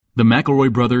The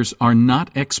McElroy brothers are not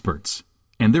experts,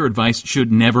 and their advice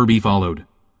should never be followed.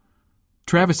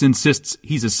 Travis insists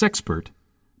he's a sexpert,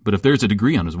 but if there's a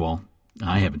degree on his wall,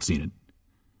 I haven't seen it.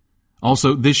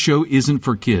 Also, this show isn't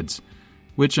for kids,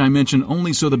 which I mention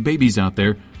only so the babies out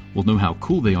there will know how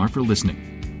cool they are for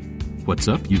listening. What's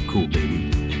up, you cool baby?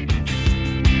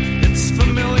 It's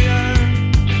familiar,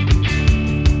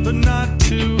 but not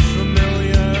too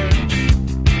familiar,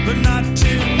 but not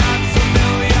too not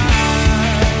familiar.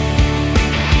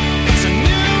 It's a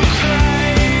new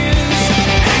craze.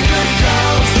 Hey, good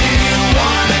girls, do you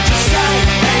wanna just say,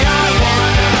 hey, I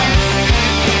wanna?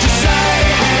 Just say,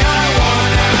 hey, I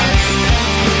wanna.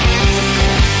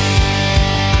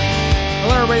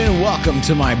 Hello, everybody, and welcome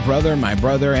to My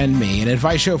Brother, and Me, an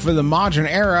advice show for the modern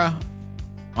era.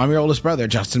 I'm your oldest brother,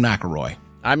 Justin McElroy.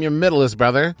 I'm your middleest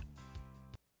brother,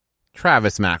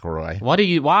 Travis McElroy.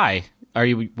 Why are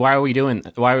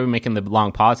we making the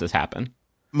long pauses happen?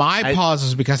 My pause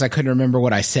was because I couldn't remember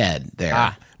what I said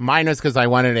there. Mine was because I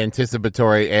wanted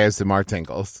anticipatory ASMR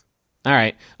tinkles. All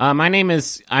right.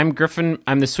 I'm Griffin.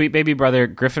 I'm the sweet baby brother,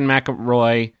 Griffin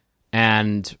McElroy,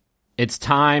 and it's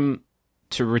time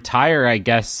to retire, I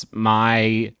guess,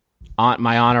 my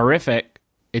honorific.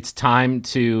 It's time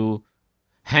to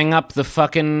hang up the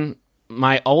fucking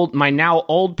my now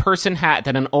old person hat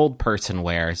that an old person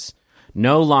wears.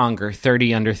 No longer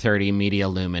 30 under 30 media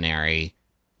luminary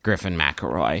Griffin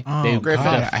McElroy. Oh, God,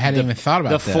 I hadn't even thought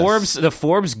about this. The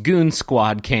Forbes goon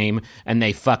squad came and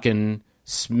they fucking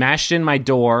smashed in my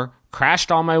door, crashed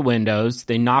all my windows,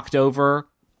 they knocked over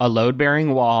a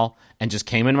load-bearing wall, and just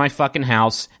came in my fucking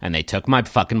house, and they took my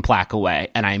fucking plaque away.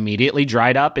 And I immediately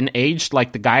dried up and aged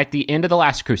like the guy at the end of The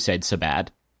Last Crusade so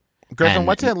bad. Griffin,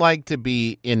 what's it like to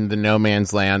be in the no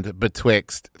man's land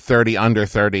betwixt 30 under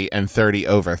 30 and 30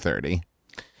 over 30?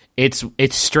 It's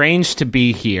strange to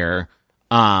be here.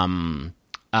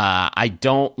 I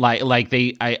don't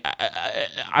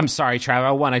I'm sorry, Trav.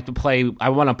 I want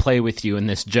to play with you in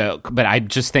this joke, but I'm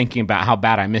just thinking about how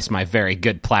bad I miss my very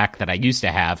good plaque that I used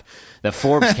to have. That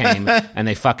Forbes came and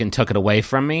they fucking took it away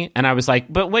from me, and I was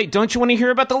like, "But wait, don't you want to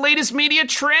hear about the latest media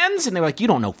trends?" And they're like, "You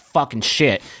don't know fucking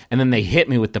shit." And then they hit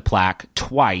me with the plaque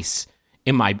twice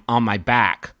on my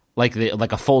back, like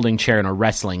a folding chair in a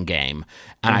wrestling game,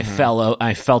 and I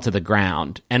fell to the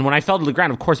ground. And when I fell to the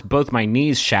ground, of course, both my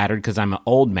knees shattered because I'm an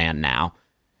old man now,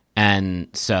 and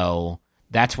so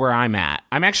that's where I'm at.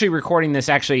 I'm actually recording this.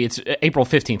 Actually, it's April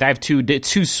 15th. I have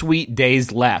two sweet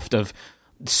days left of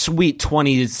sweet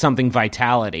 20-something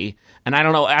vitality, and I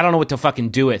don't know what to fucking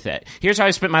do with it. Here's how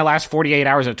I spent my last 48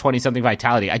 hours of 20-something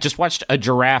vitality. I just watched a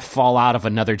giraffe fall out of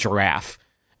another giraffe,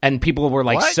 and people were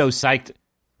like, what? So psyched.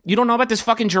 You don't know about this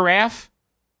fucking giraffe?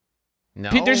 No.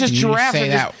 There's this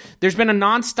giraffe. There's been a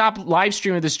nonstop live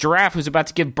stream of this giraffe who's about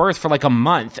to give birth for like a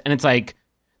month, and it's like,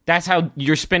 that's how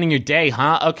you're spending your day,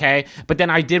 huh? Okay. But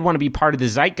then I did want to be part of the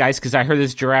zeitgeist because I heard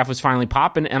this giraffe was finally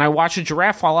popping, and I watched a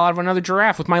giraffe fall out of another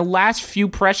giraffe with my last few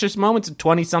precious moments of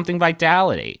 20-something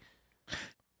vitality.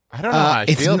 I don't know how I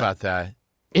feel about that.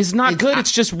 It's not good.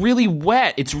 It's just really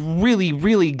wet. It's really,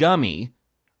 really gummy.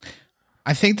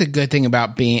 I think the good thing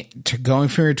about going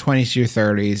from your 20s to your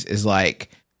 30s is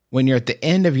like when you're at the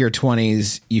end of your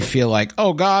 20s, you feel like,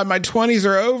 oh God, my 20s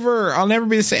are over. I'll never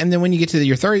be the same. And then when you get to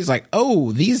your 30s, like,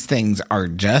 oh, these things are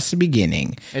just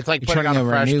beginning. It's like putting on a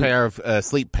fresh pair of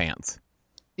sleep pants.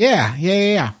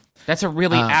 Yeah. That's a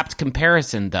really apt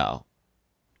comparison, though.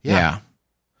 Yeah.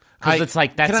 Because it's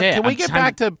like, that's it. Can we get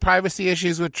back to privacy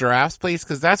issues with giraffes, please?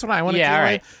 Because that's what I want to do. All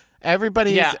right.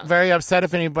 Everybody is very upset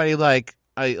if anybody like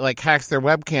hacks their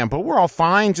webcam, but we're all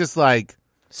fine just like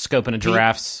scoping a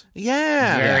giraffe's.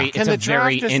 Yeah. It's a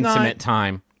very intimate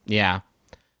time. Yeah.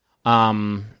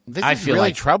 This is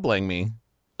really troubling me.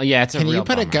 Yeah, it's a real Can you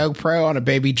put bummer. a GoPro on a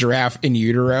baby giraffe in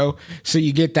utero so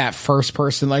you get that first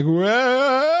person like,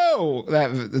 whoa,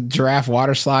 that giraffe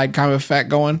water slide kind of effect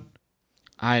going?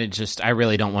 I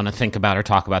really don't want to think about or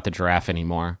talk about the giraffe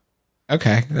anymore.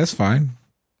 Okay, that's fine.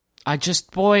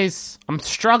 Boys, I'm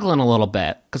struggling a little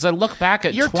bit because I look back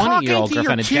at 20-year-old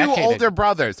Griffin a decade ago. You're talking to your two older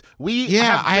brothers.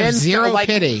 I have zero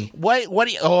pity. What?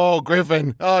 Oh,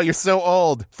 Griffin. Oh, you're so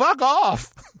old. Fuck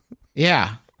off.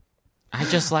 Yeah.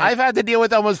 I've had to deal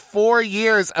with almost 4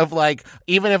 years of like,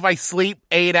 even if I sleep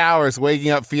 8 hours, waking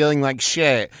up feeling like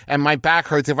shit, and my back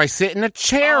hurts if I sit in a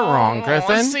chair wrong,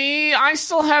 Griffin. See, I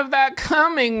still have that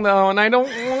coming though, and I don't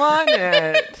want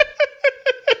it.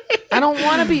 I don't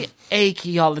want to be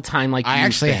achy all the time like I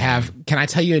actually have. Can I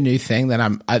tell you a new thing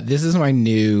that this is my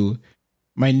new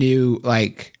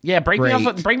like break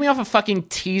me off a fucking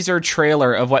teaser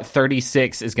trailer of what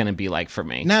 36 is going to be like for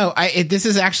me. No, this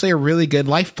is actually a really good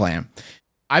life plan.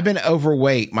 I've been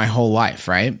overweight my whole life,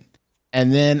 right?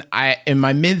 And then in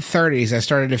my mid 30s, I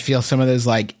started to feel some of those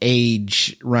like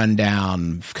age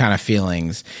rundown kind of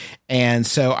feelings. And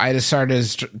so I just started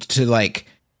to like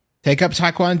take up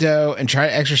Taekwondo and try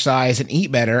to exercise and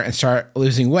eat better and start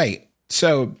losing weight.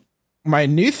 So my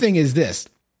new thing is this.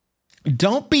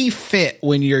 Don't be fit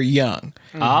when you're young.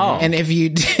 Oh. And if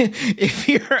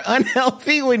you're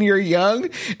unhealthy when you're young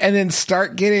and then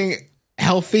start getting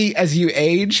healthy as you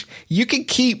age,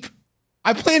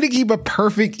 I plan to keep a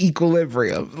perfect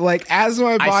equilibrium. Like, as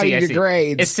my body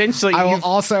degrades, essentially, I will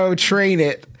also train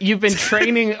it. You've been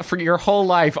training for your whole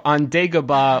life on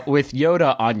Dagobah with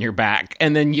Yoda on your back,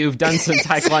 and then you've done some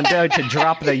Taekwondo to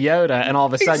drop the Yoda, and all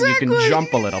of a sudden you can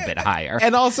jump a little bit higher.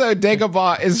 And also,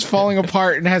 Dagobah is falling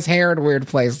apart and has hair in weird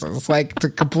places, like, to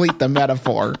complete the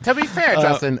metaphor. To be fair,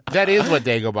 Justin, that is what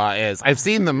Dagobah is. I've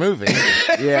seen the movie.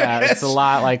 Yeah, it's a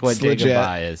lot like what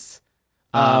Dagobah is.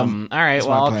 All right.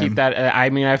 Well, I'll keep that. I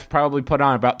mean, I've probably put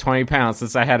on about 20 pounds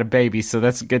since I had a baby, so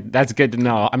that's good. That's good to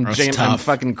know. I'm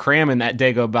fucking cramming that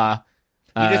Dagobah.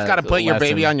 You just got to put your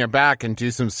baby on your back and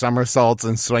do some somersaults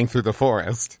and swing through the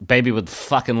forest. Baby would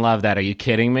fucking love that. Are you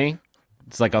kidding me?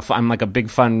 It's like I'm like a big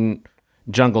fun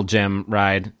jungle gym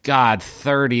ride. God,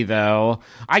 30 though.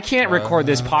 I can't record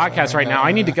this podcast right now.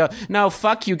 I need to go. No,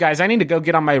 fuck you guys. I need to go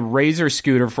get on my Razor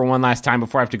scooter for one last time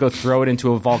before I have to go throw it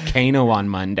into a volcano on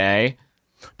Monday.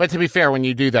 But to be fair, when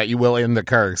you do that, you will end the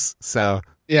curse. So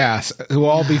yeah, we'll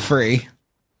all be free.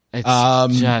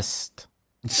 It's just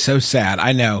so sad.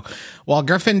 I know. While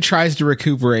Griffin tries to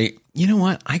recuperate, you know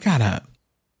what? I got a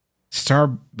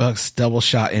Starbucks double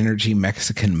shot energy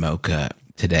Mexican mocha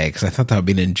today because I thought that would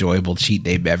be an enjoyable cheat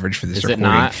day beverage for this recording. It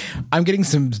not? I'm getting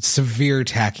some severe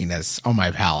tackiness on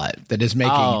my palate that is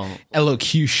making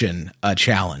elocution a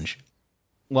challenge.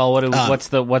 Well, what's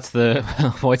the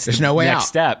there's no way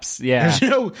next out. Steps? Yeah,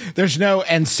 there's no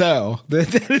and so. We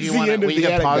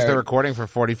can pause the recording for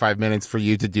 45 minutes for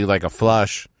you to do like a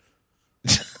flush.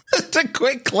 Just a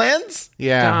quick cleanse?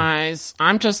 Yeah. Guys,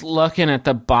 I'm just looking at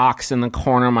the box in the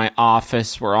corner of my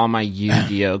office where all my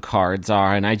Yu-Gi-Oh cards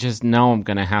are, and I just know I'm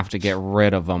gonna have to get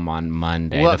rid of them on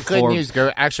Monday. Well, good news,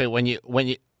 girl. Actually, when you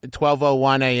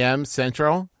 12:01 a.m.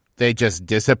 Central, they just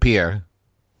disappear.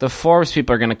 The Forbes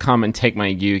people are going to come and take my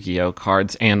Yu-Gi-Oh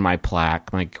cards and my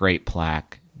plaque, my great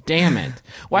plaque. Damn it.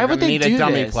 Why would they do this? You need a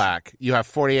dummy plaque. You have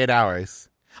 48 hours.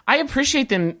 I appreciate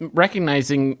them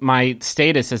recognizing my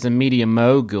status as a media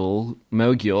mogul,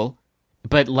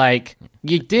 but like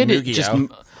you did it just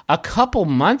a couple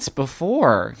months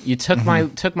before you took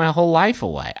my whole life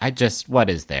away. What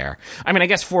is there? I mean, I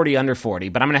guess 40 under 40,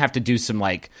 but I'm going to have to do some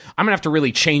I'm going to have to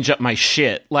really change up my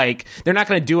shit. Like, they're not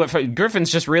going to do it for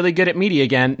Griffin's just really good at media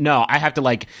again. No, I have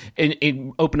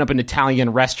to open up an Italian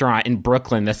restaurant in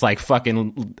Brooklyn that's like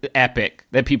fucking epic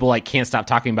that people like can't stop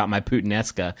talking about my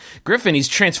puttanesca. Griffin, he's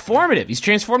transformative. He's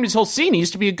transformed his whole scene. He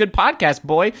used to be a good podcast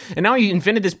boy, and now he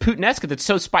invented this puttanesca that's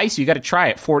so spicy you got to try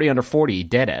it. 40 under 40, he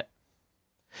did it.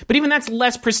 But even that's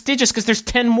less prestigious because there's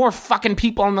 10 more fucking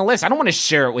people on the list. I don't want to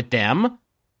share it with them.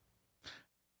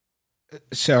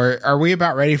 So are we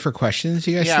about ready for questions,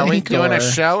 you guys think? Are we doing a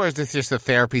show, or is this just a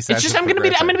therapy session? It's just I'm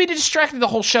gonna be distracted the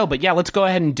whole show, but yeah, let's go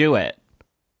ahead and do it.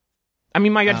 I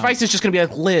mean, my advice is just gonna be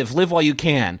like, live while you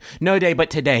can. No day but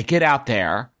today. Get out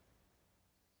there.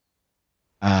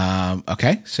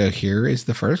 Okay, so here is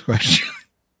the first question.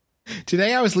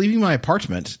 Today I was leaving my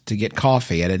apartment to get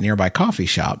coffee at a nearby coffee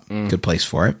shop. Good place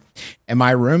for it. And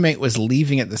my roommate was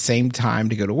leaving at the same time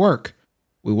to go to work.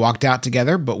 We walked out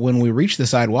together, but when we reached the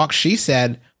sidewalk, she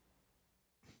said,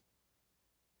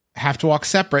 have to walk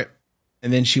separate.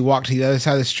 And then she walked to the other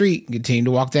side of the street and continued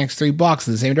to walk the next 3 blocks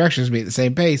in the same direction as me at the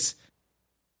same pace.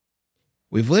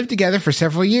 We've lived together for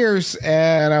several years,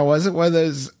 and it wasn't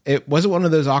one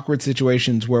of those awkward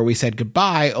situations where we said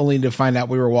goodbye only to find out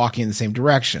we were walking in the same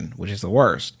direction, which is the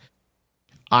worst.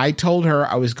 I told her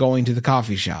I was going to the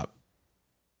coffee shop.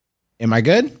 Am I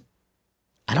good?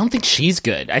 I don't think she's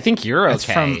good. I think you're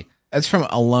okay. That's from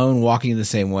Alone Walking the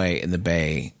Same Way in the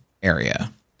Bay Area.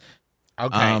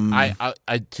 Okay.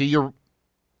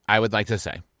 I would like to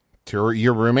say, to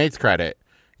your roommate's credit,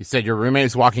 you said your roommate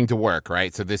is walking to work,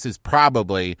 right? So this is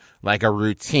probably like a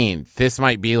routine. This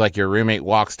might be like your roommate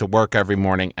walks to work every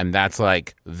morning, and that's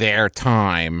like their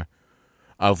time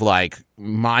of like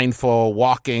mindful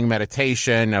walking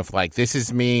meditation of like, this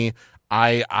is me.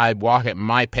 I walk at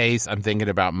my pace. I'm thinking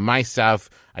about my stuff.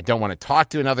 I don't want to talk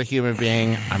to another human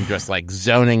being. I'm just like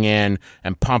zoning in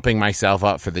and pumping myself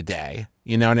up for the day.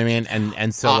 You know what I mean?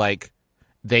 And so like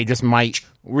they just might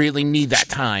really need that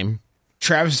time.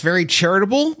 Travis, very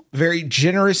charitable, very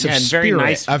generous of And spirit very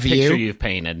nice of picture you. you've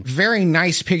painted. Very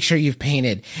nice picture you've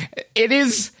painted. It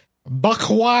is buck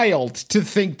wild to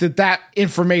think that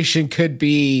information could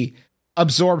be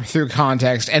absorbed through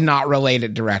context and not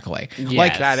related directly. Yes,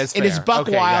 like that is it is fair. buck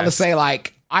Okay, wild to yes. say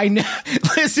like, I know.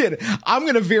 Listen, I'm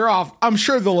going to veer off. I'm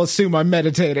sure they'll assume I'm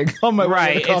meditating on my way to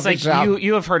Right. the It's coffee like shop.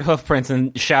 you have heard hoof prints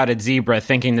and shouted zebra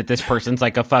thinking that this person's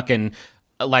like a fucking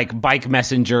like bike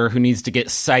messenger who needs to get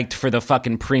psyched for the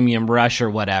fucking premium rush or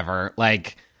whatever.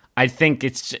 Like, I think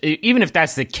it's, even if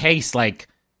that's the case, like,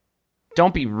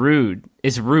 don't be rude.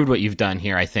 It's rude what you've done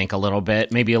here, I think, a little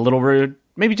bit. Maybe a little rude.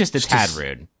 Maybe just a tad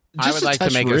rude. I would like to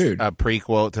touch make rude. a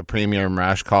prequel to Premium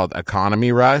Rush called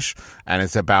Economy Rush, and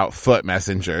it's about foot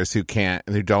messengers who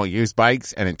don't use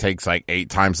bikes, and it takes like 8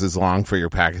 times as long for your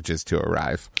packages to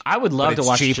arrive. I would love to it's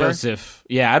watch cheaper? Joseph.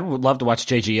 Yeah, I would love to watch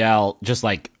JGL just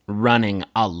like running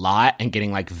a lot and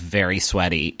getting like very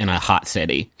sweaty in a hot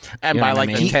city. And You know by what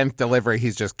I like mean? the 10th delivery,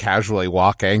 he's just casually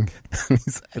walking.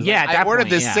 Yeah, at I that ordered point,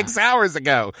 this yeah. 6 hours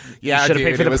ago. Yeah, should've dude,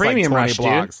 paid for it the was Premium like 20 Rush, dude.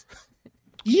 blocks.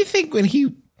 You think when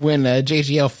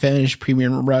JGL finished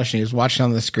Premium Rush and he was watching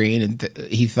on the screen and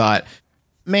he thought,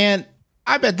 man,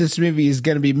 I bet this movie is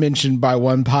going to be mentioned by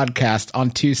one podcast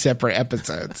on 2 separate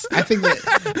episodes. I think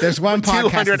that there's one podcast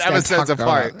 200 that's gonna episodes talk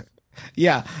apart. about it.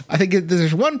 Yeah, I think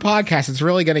there's one podcast that's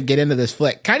really going to get into this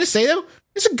flick. Can I just say, though,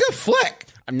 it's a good flick.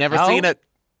 I've never seen it.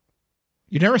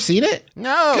 You've never seen it?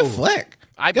 No. Good flick.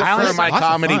 I Good prefer flick. my Lots of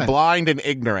comedy fun. blind and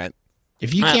ignorant.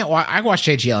 If you can't watch, I watch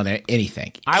JGL in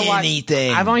anything.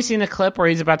 Anything. I've only seen the clip where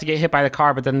he's about to get hit by the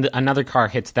car, but then another car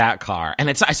hits that car, and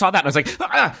I saw that and I was like,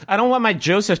 I don't want my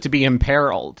Joseph to be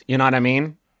imperiled. You know what I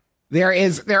mean?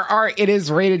 It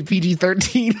is rated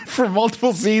PG-13 for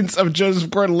multiple scenes of Joseph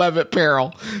Gordon-Levitt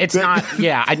peril. It's not.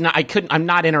 Yeah, I'm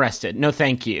not interested. No,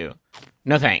 thank you.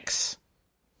 No, thanks.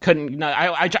 Couldn't. No,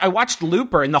 I watched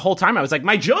Looper, and the whole time I was like,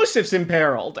 my Joseph's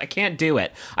imperiled. I can't do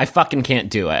it. I fucking can't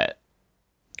do it.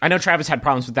 I know Travis had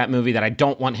problems with that movie that I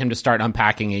don't want him to start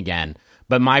unpacking again.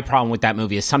 But my problem with that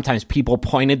movie is sometimes people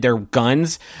pointed their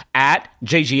guns at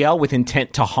JGL with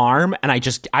intent to harm, and I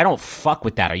don't fuck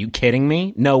with that. Are you kidding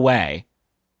me? No way.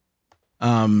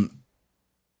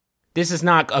 This is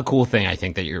not a cool thing, I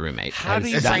think, that your roommate. How do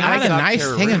you It's bring not this a up nice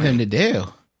to thing of him roommate? to do.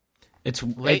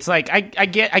 It's like I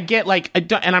get like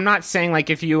and I'm not saying like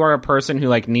if you are a person who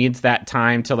like needs that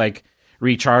time to like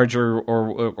recharge or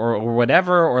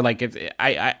whatever, or like if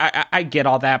I get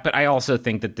all that, but I also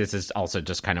think that this is also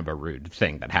just kind of a rude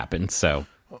thing that happened. So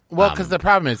Well, because the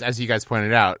problem is, as you guys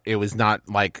pointed out, it was not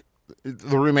like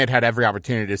the roommate had every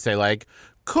opportunity to say like,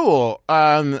 cool,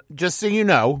 just so you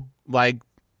know, like,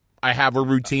 I have a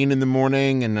routine in the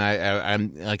morning and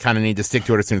I kind of need to stick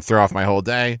to it. It's going to throw off my whole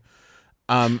day.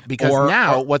 Because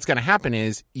now what's going to happen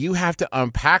is you have to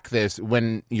unpack this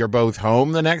when you're both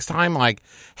home the next time. Like,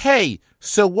 hey,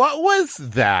 so what was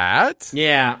that?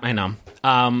 yeah, I know.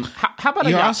 How about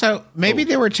You also maybe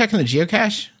they were checking the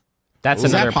geocache. that's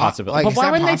Is that another po- possibility. like, But is why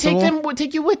that wouldn't they possible?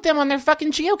 take you with them on their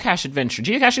fucking geocache adventure?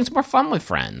 Geocaching's more fun with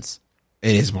friends.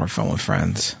 It is more fun with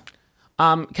friends.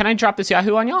 Can I drop this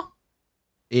Yahoo on y'all?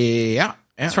 Yeah,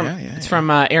 It's from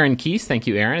Aaron Keys. Thank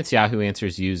you, Aaron. It's Yahoo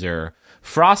Answers user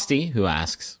Frosty, who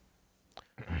asks,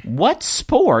 what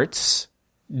sports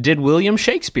did William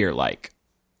Shakespeare like?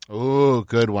 Ooh,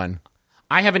 good one.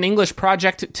 I have an English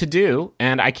project to do,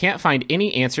 and I can't find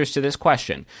any answers to this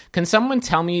question. Can someone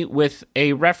tell me with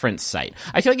a reference site?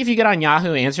 I feel like if you get on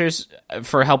Yahoo Answers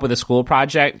for help with a school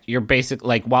project, you're basic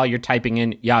like while you're typing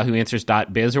in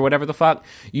yahooanswers.biz or whatever the fuck,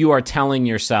 you are telling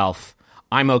yourself,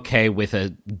 I'm okay with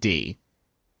a D.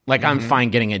 Like, I'm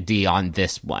fine getting a D on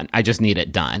this one. I just need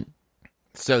it done.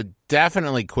 So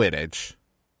definitely Quidditch.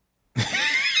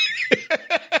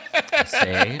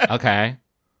 See? Okay.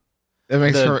 That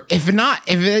makes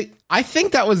I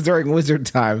think that was during Wizard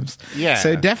times. Yeah.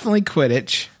 So definitely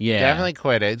Quidditch. Yeah. Definitely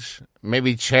Quidditch.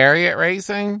 Maybe chariot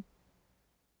racing.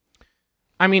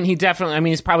 I mean, he's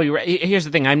probably right. Here's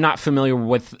the thing. I'm not familiar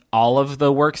with all of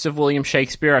the works of William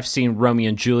Shakespeare. I've seen Romeo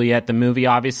and Juliet, the movie,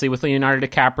 obviously, with Leonardo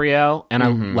DiCaprio, and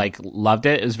I loved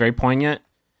it. It was very poignant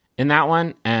in that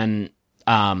one. And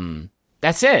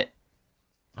that's it.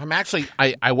 I'm actually,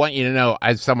 I want you to know,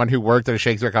 as someone who worked at a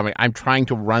Shakespeare company, I'm trying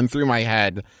to run through my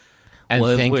head and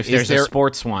think, if there's a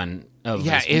sports one.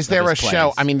 Is there a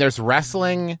show? I mean, there's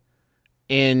wrestling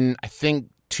in, I think,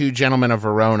 Two Gentlemen of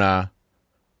Verona,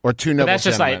 or Two Noble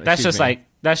Gentlemen.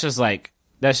 That's just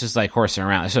like horsing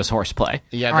around. It's just horseplay.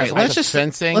 Yeah, All right, there's let's also just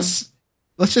fencing.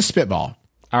 let's just spitball.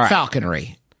 All right.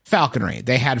 Falconry.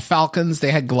 They had falcons.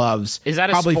 They had gloves. Is that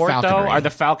a Probably sport falconry. though? Are the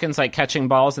falcons like catching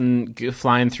balls and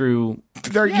flying through?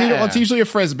 It's usually a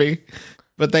frisbee.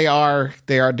 But they are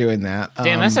doing that.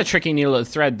 Damn, that's a tricky needle to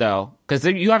thread, though, because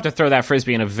you have to throw that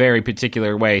frisbee in a very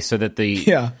particular way so that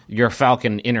your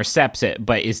falcon intercepts it,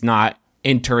 but is not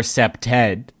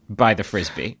intercepted by the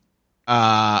frisbee.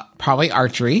 Probably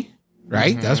archery,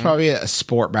 right? That was probably a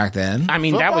sport back then. I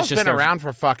mean, that was just been around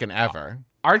for fucking ever.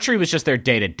 Archery was just their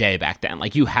day to day back then.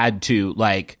 Like you had to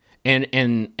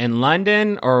in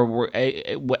London or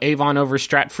Avon over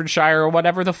Stratfordshire or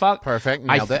whatever the fuck. Perfect,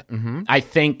 nailed it. Mm-hmm. I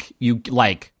think you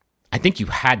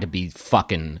had to be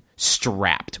fucking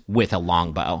strapped with a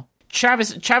longbow.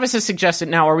 Travis has suggested.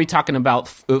 Now, are we talking about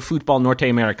football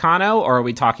norteamericano, or are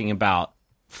we talking about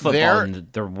football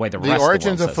and the way the rest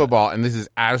origins of of football? And this is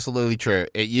absolutely true.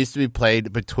 It used to be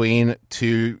played between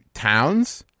two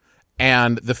towns,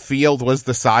 and the field was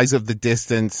the size of the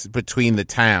distance between the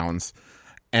towns.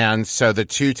 And so the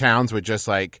two towns would just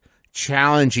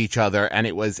challenge each other, and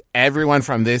it was everyone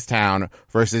from this town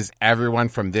versus everyone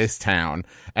from this town.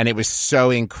 And it was so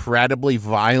incredibly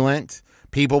violent.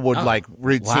 People would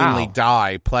routinely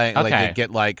die playing, they'd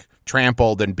get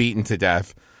trampled and beaten to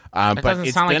death. But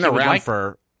it's been around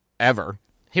forever.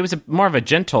 He was more of a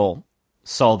gentle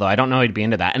soul, though. I don't know he'd be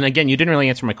into that. And again, you didn't really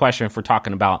answer my question if we're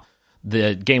talking about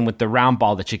the game with the round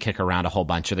ball that you kick around a whole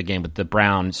bunch, or the game with the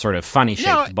brown sort of funny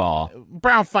shaped ball.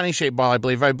 Brown funny shaped ball, I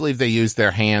believe. I believe they use their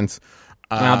hands.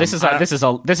 Now this is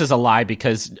a lie,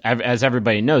 because as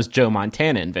everybody knows, Joe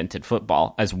Montana invented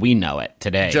football as we know it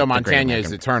today. Joe Montana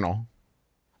is eternal.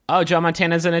 Oh, Joe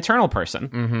Montana is an eternal person.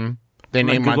 Mm-hmm. They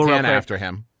named Montana after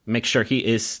him. Make sure he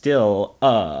is still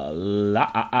alive.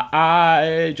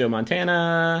 Joe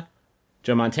Montana,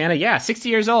 yeah, 60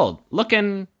 years old,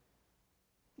 looking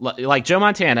like Joe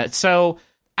Montana. So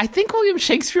I think William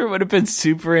Shakespeare would have been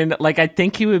super into. I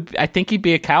think he'd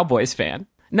be a Cowboys fan.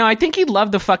 No, I think he'd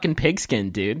love the fucking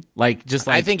pigskin, dude. I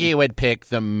think he would pick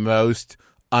the most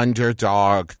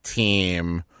underdog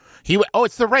team.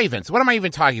 It's the Ravens. What am I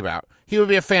even talking about? He would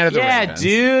be a fan of the Ravens.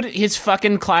 Yeah, dude. His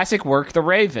fucking classic work, The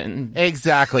Raven.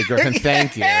 Exactly, Griffin.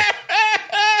 Thank you.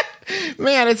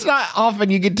 Man, it's not often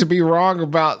you get to be wrong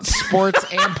about sports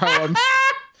and poems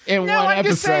in one episode.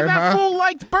 Just saying that fool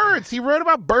liked birds. He wrote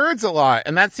about birds a lot,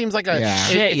 and that seems like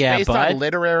it's based on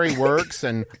literary works,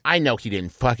 and I know he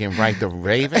didn't fucking write The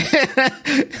Raven.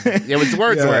 It was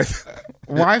Wordsworth.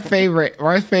 My favorite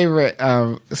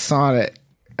sonnet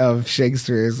of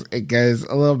Shakespeare's, it goes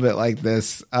a little bit like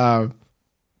this.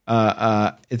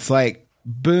 It's like,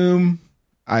 boom,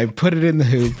 I put it in the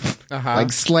hoop.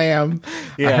 Like slam.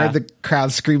 Yeah. I heard the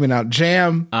crowd screaming out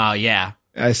jam. Oh, yeah.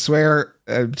 I swear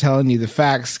I'm telling you the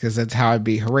facts because that's how I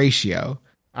beat Horatio.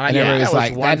 And everybody's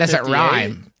like, that doesn't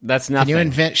rhyme. That's nothing. Can you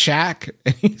invent Shaq?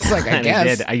 He's like, I guess.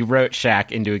 He did. I wrote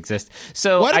Shaq into existence.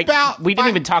 So we didn't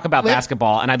even talk about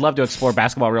basketball, and I'd love to explore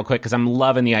basketball real quick because I'm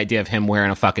loving the idea of him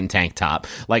wearing a fucking tank top.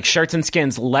 Shirts and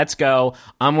skins, let's go.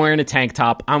 I'm wearing a tank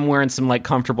top. I'm wearing some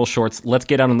comfortable shorts. Let's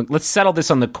get on. Let's settle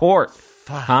this on the court.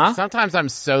 Huh? Sometimes I'm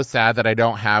so sad that I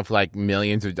don't have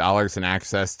millions of dollars and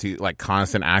access to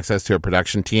constant access to a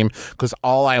production team, because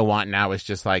all I want now is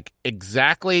just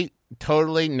exactly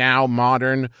totally now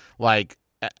modern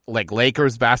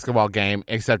Lakers basketball game,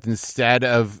 except instead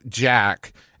of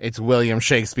Jack, it's William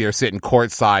Shakespeare sitting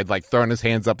courtside, throwing his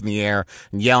hands up in the air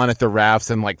and yelling at the refs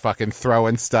and fucking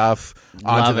throwing stuff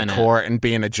onto the court and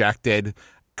being ejected.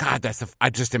 God, I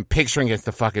just am picturing it's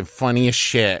the fucking funniest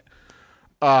shit.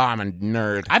 Oh, I'm a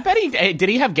nerd. I bet did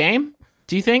he have game?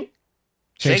 Do you think?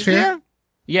 Shakespeare?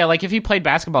 Yeah, if he played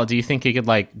basketball, do you think he could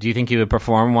do you think he would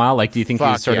perform well? Do you think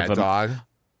he's sort of a dog?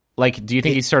 Do you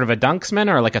think he's sort of a dunksman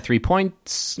or a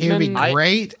 3-pointsman? He would be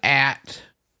great at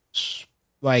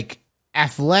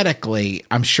athletically.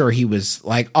 I'm sure he was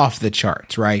off the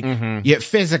charts, right? Mm-hmm. Yet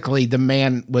physically, the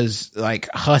man was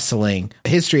hustling.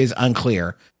 History is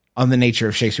unclear on the nature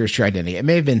of Shakespeare's true identity. It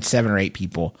may have been 7 or 8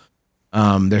 people.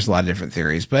 There's a lot of different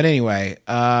theories, but anyway,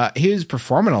 he was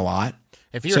performing a lot.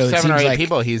 If you're 7 or 8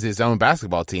 people, he's his own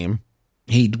basketball team.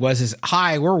 He was his,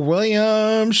 hi, we're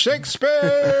William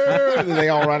Shakespeare. They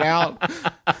all run out.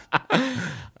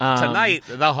 Tonight,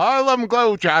 the Harlem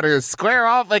Globetrotters square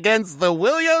off against the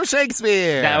William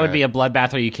Shakespeare. That would be a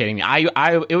bloodbath. Are you kidding me?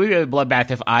 It would be a bloodbath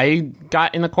if I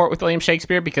got in the court with William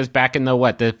Shakespeare, because back in the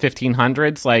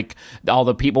 1500s, all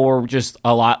the people were just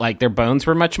a lot, their bones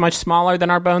were much, much smaller than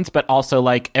our bones, but also,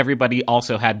 everybody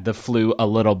also had the flu a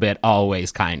little bit,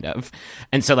 always, kind of.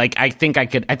 And so, I think I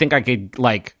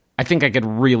could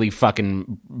really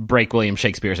fucking break William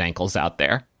Shakespeare's ankles out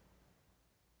there.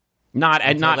 Not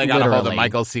they got literally. a hold of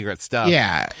Michael's secret stuff.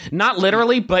 Yeah, not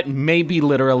literally, but maybe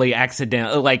literally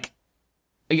accidentally.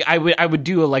 I would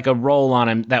do a roll on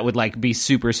him that would like be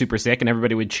super, super sick and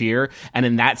everybody would cheer. And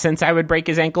in that sense, I would break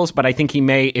his ankles. But I think he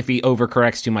may, if he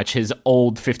overcorrects too much, his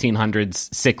old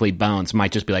 1500s sickly bones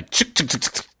might just be like,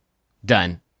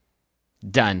 done.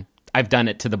 I've done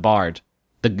it to the bard.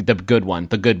 The good one,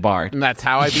 the good bard. And that's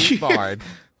how I beat Bard.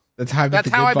 That's how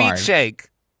I beat Shake.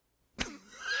 Okay.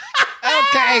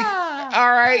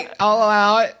 All right. I'll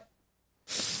allow it.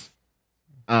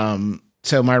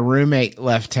 So my roommate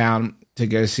left town to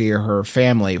go see her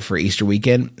family for Easter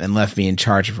weekend and left me in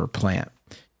charge of her plant.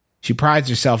 She prides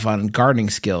herself on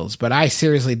gardening skills, but I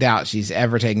seriously doubt she's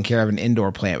ever taken care of an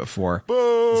indoor plant before.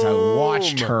 Boom. So I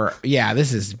watched her. Yeah,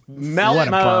 this is Melt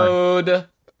mode.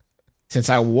 Since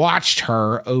I watched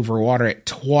her overwater it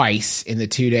twice in the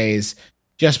 2 days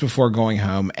just before going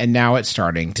home, and now it's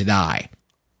starting to die.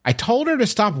 I told her to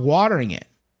stop watering it,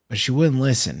 but she wouldn't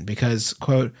listen because,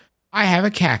 quote, I have a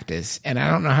cactus and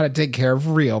I don't know how to take care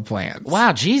of real plants.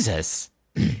 Wow, Jesus.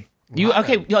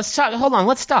 Okay, let's stop. Hold on,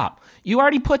 let's stop. You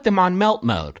already put them on melt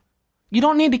mode. You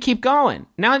don't need to keep going.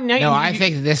 Now I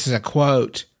think this is a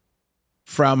quote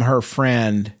from her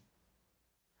friend.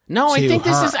 No, I think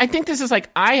this is like,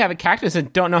 I have a cactus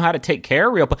and don't know how to take care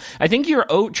of real. I think you're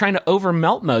trying to over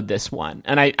melt mode this one.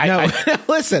 And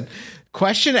listen,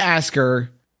 question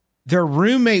asker, their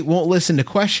roommate won't listen to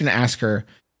question asker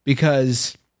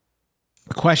because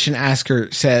the question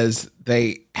asker says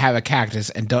they have a cactus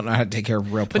and don't know how to take care of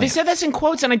real plants. But they said that's in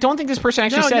quotes, and I don't think this person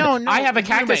actually said, I have a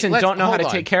cactus and don't know how to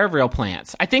take care of real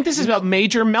plants. I think this is about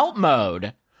major melt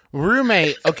mode.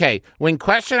 Roommate, okay, when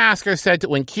question asker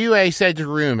when QA said to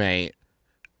roommate,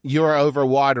 you're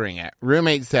overwatering it,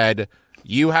 roommate said,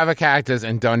 you have a cactus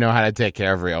and don't know how to take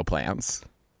care of real plants.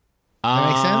 That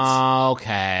makes sense?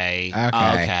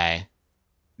 Okay.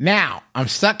 Now, I'm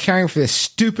stuck caring for this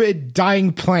stupid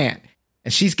dying plant,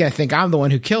 and she's going to think I'm the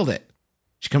one who killed it.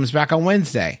 She comes back on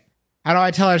Wednesday. How do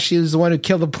I tell her she was the one who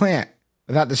killed the plant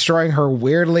without destroying her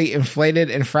weirdly inflated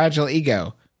and fragile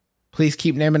ego? Please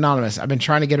keep name anonymous. I've been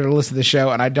trying to get her to listen to the show,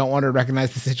 and I don't want her to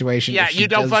recognize the situation. Yeah, you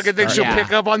don't fucking think she'll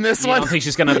pick up on this one? I don't think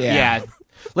she's going to... Yeah.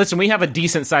 Listen, we have a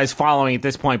decent-sized following at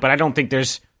this point, but I don't think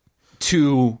there's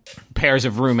 2 pairs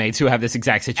of roommates who have this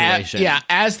exact situation.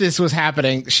 As this was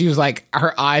happening, she was like,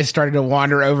 her eyes started to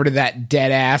wander over to that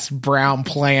dead-ass brown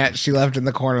plant she left in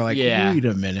the corner. Like, wait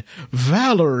a minute.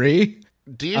 Valerie?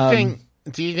 Do you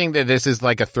think that this is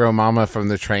like a throw mama from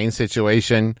the train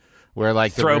situation? Where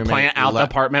like the throw plant out the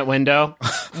apartment window.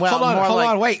 Well, hold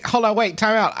on, wait,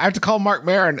 time out. I have to call Mark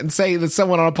Maron and say that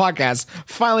someone on a podcast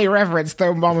finally referenced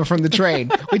throw mama from the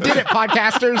train. We did it,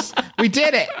 podcasters. We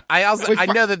did it. I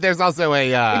know that there's also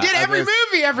a we did every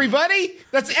movie, everybody.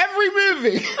 That's every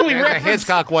movie. There's a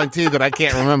Hitchcock one too that I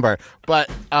can't remember, but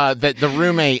that the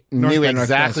roommate knew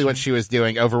exactly what she was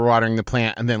doing, overwatering the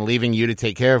plant and then leaving you to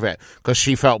take care of it because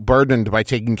she felt burdened by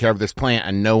taking care of this plant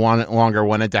and no one longer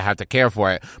wanted to have to care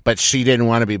for it, but she didn't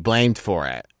want to be blamed for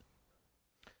it.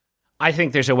 I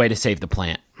think there's a way to save the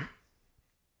plant.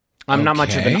 I'm not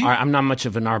much of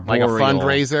an arboreal. Like a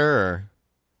fundraiser, or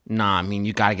nah. I mean,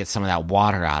 you got to get some of that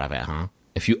water out of it, huh?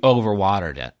 If you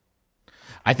overwatered it,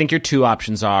 I think your 2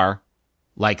 options are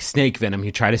like snake venom.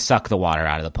 You try to suck the water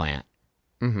out of the plant.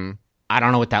 Mm-hmm. I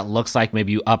don't know what that looks like.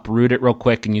 Maybe you uproot it real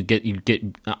quick and you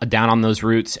get down on those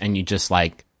roots and you just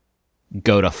like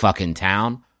go to fucking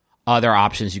town. Other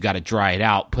options, you got to dry it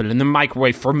out, put it in the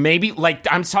microwave for maybe, like,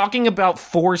 I'm talking about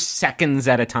 4 seconds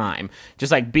at a time.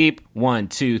 Just like beep, 1,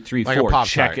 2, 3, like 4. A Pop-Tart.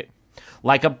 Check it.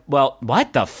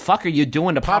 What the fuck are you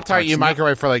doing to Pop-Tart? You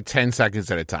microwave for like 10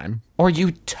 seconds at a time. Or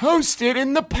you toast it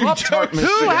in the Pop-Tart machine.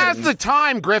 Who has the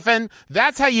time, Griffin?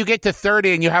 That's how you get to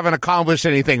 30 and you haven't accomplished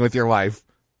anything with your life.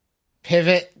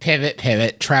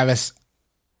 Pivot. Travis,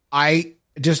 I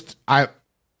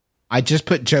just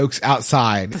put Jokes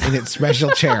outside in its special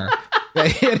chair.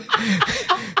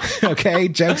 Okay,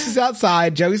 Jokes is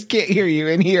outside. Jokes can't hear you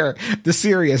in here, the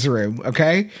serious room.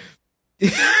 Okay,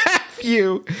 are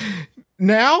you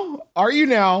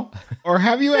now, or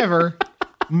have you ever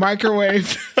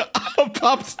microwaved a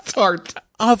Pop-Tart?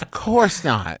 Of course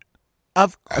not.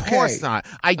 Of course not.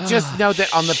 I just know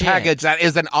that on the package that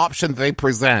is an option they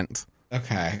present.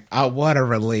 Okay. What a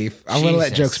relief. I'm going to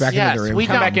let Jokes back into the room. We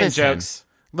come back in, Jokes.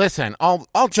 Listen, all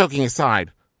joking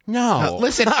aside, no.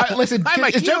 Listen,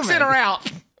 is Jokes in or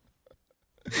out?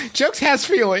 Jokes has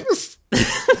feelings.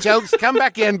 Jokes, come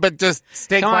back in, but just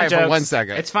stay quiet for 1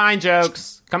 second. It's fine,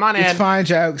 Jokes. Come on in. It's fine,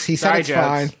 Jokes. He said it's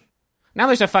fine. Now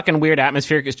there's a fucking weird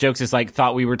atmosphere because Jokes is like,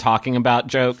 thought we were talking about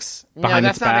Jokes behind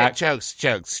its back. No, that's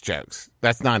not it. Jokes.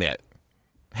 That's not it.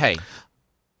 Hey,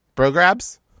 bro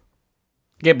grabs?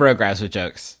 Get bro grabs with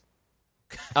Jokes.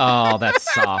 Oh,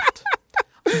 that's soft.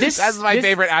 That's my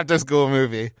favorite after school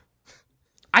movie.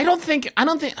 I don't think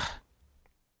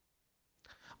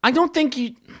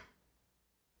you.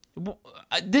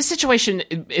 This situation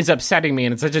is upsetting me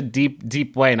in such a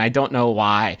deep way, and I don't know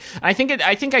why. I think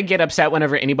I get upset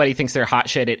whenever anybody thinks they're hot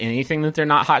shit at anything that they're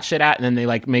not hot shit at, and then they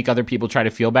like make other people try to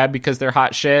feel bad because they're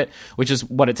hot shit, which is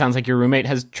what it sounds like your roommate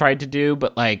has tried to do.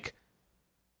 But like,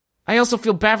 I also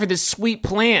feel bad for this sweet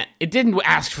plant. It didn't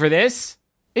ask for this.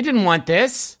 It didn't want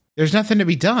this. There's nothing to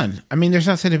be done. I mean, there's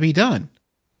nothing to be done.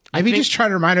 Maybe just try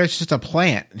to remind her it's just a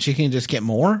plant, and she can just get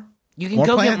more. You can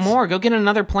go get more. Go get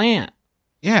another plant.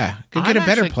 Yeah, go get a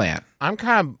better plant. I'm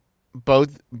kind of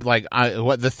both. Like,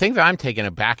 the thing that I'm taken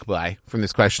aback by from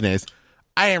this question is,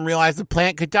 I didn't realize the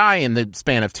plant could die in the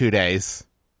span of 2 days.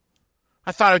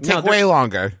 I thought it would take way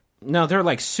longer. No, they're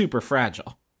like super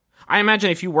fragile. I imagine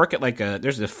if you work at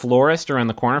there's a florist around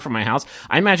the corner from my house.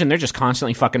 I imagine they're just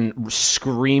constantly fucking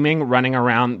screaming, running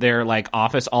around their like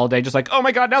office all day, just like, oh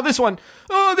my god, now this one,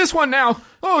 oh this one now,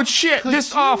 oh shit,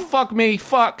 oh fuck me,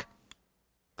 fuck.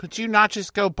 Could you not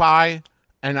just go buy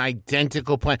an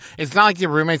identical plant? It's not like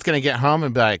your roommate's going to get home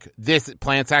and be like, this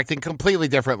plant's acting completely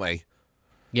differently.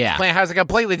 Yeah. This plant has a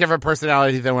completely different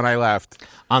personality than when I left.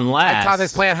 Unless I taught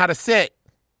this plant how to sit.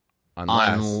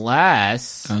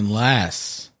 Unless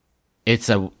it's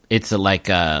like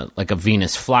a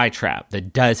Venus flytrap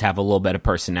that does have a little bit of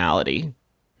personality.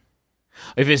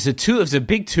 If it's a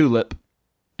big tulip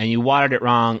and you watered it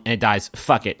wrong and it dies,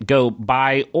 fuck it. Go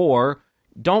buy or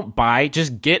don't buy,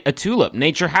 just get a tulip.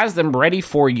 Nature has them ready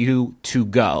for you to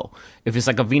go. If it's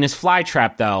like a Venus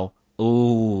flytrap, though,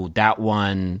 ooh, that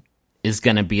one is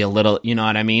going to be a little, you know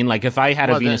what I mean? Like if I had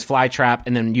a Venus flytrap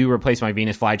and then you replace my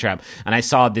Venus flytrap and I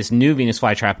saw this new Venus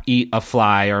flytrap eat a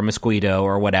fly or a mosquito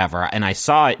or whatever, and I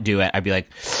saw it do it, I'd be like,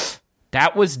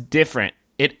 that was different.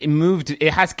 It moved,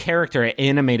 it has character, it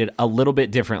animated a little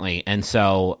bit differently. And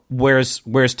so where's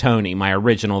Tony, my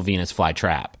original Venus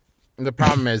flytrap? The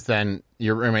problem is then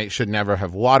your roommate should never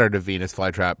have watered a Venus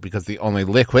flytrap because the only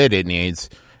liquid it needs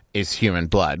is human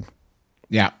blood.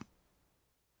 Yeah.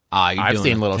 I've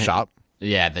seen Little Shop.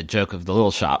 Yeah, the joke of the Little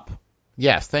Shop.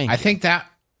 Yes, thank you.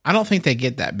 I don't think they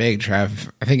get that big,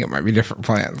 Trev. I think it might be different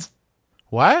plants.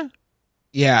 What?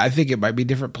 Yeah, I think it might be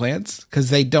different plants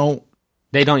because they don't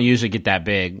usually get that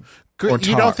big. You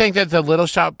don't think that the Little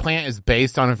Shop plant is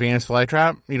based on a Venus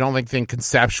flytrap? You don't think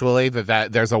conceptually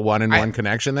that there's a one-in-one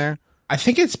connection there? I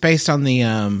think it's based on the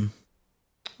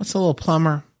what's the little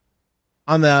plumber?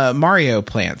 On the Mario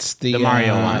plants. The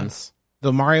Mario ones.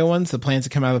 The Mario ones, the plants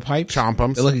that come out of the pipes.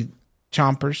 Chompums. They look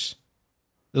chompers.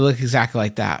 They look exactly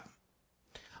like that.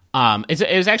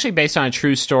 It was actually based on a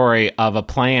true story of a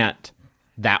plant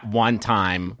that one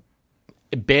time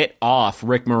bit off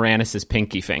Rick Moranis'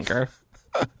 pinky finger.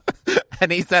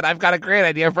 And he said, I've got a great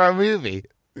idea for a movie.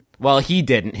 Well, he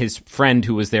didn't. His friend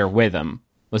who was there with him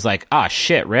was like, ah,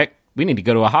 shit, Rick, we need to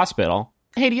go to a hospital.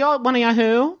 Hey, do y'all want a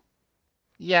Yahoo?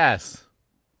 Yes.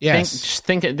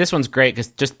 Think this one's great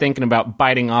because just thinking about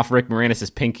biting off Rick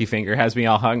Moranis' pinky finger has me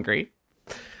all hungry.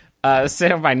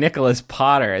 Sent by Nicholas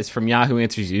Potter is from Yahoo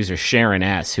Answers user Sharon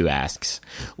S., who asks,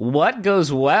 what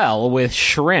goes well with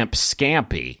shrimp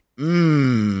scampi?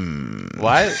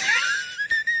 What?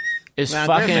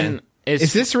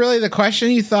 Is this really the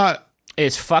question you thought?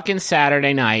 It's fucking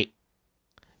Saturday night.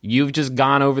 You've just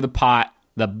gone over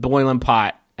the boiling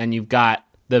pot, and you've got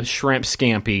the shrimp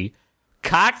scampi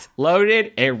cocked,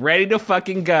 loaded, and ready to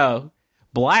fucking go.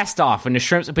 Blast off into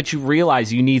shrimps, but you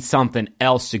realize you need something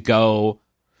else to go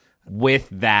with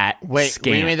that. Wait,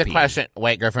 scampi. read me the question.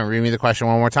 Wait, Griffin, read me the question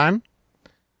one more time.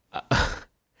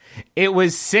 It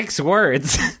was 6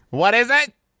 words. What is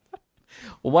it?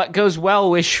 What goes well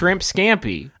with shrimp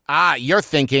scampi? You're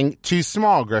thinking too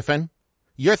small, Griffin.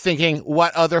 You're thinking,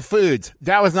 what other foods?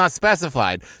 That was not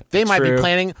specified. They might be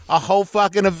planning a whole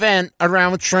fucking event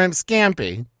around shrimp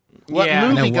scampi. What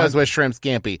movie goes with shrimp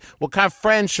scampi? What kind of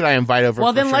friends should I invite over?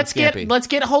 Well, for then let's scampi?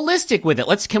 get holistic with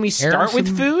it. Can we start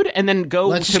with food and then go?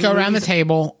 Let's just go around the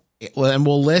table and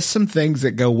we'll list some things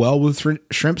that go well with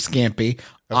shrimp scampi. Okay.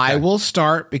 I will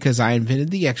start because I invented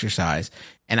the exercise,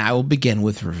 and I will begin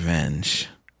with revenge.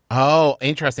 Oh,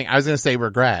 interesting. I was going to say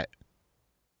regret.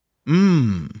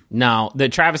 No,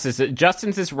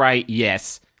 Justin's is right.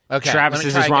 Yes. Okay,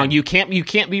 Travis's is wrong. You can't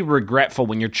be regretful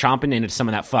when you're chomping into some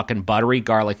of that fucking buttery,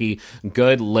 garlicky,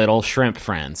 good little shrimp,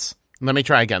 friends. Let me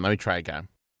try again.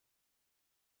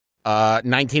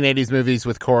 1980s movies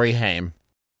with Corey Haim.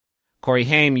 Corey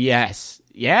Haim, yes.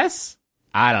 Yes?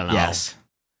 I don't know. Yes.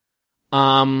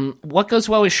 What goes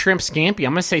well with shrimp scampi?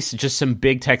 I'm going to say just some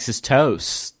big Texas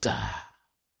toast.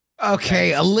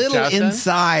 Okay, a little Justin?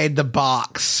 Inside the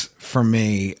box for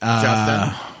me.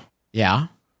 Justin? Yeah.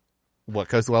 What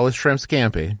goes well with shrimp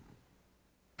scampi?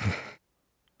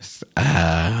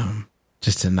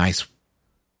 Just a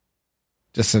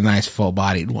nice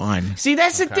full-bodied wine. See,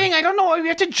 that's the thing. I don't know why we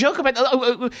have to joke about.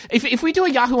 If we do a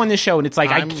Yahoo on this show and it's like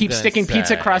I keep sticking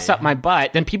pizza crust up my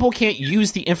butt, then people can't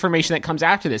use the information that comes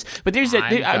after this. But there's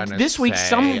this week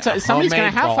somebody's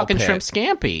gonna have fucking shrimp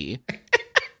scampi.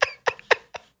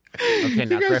 Okay,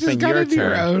 now Griffin, your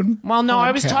turn. Well, no,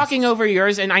 I was talking over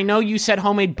yours, and I know you said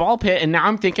homemade ball pit, and now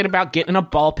I'm thinking about getting a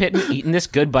ball pit and eating this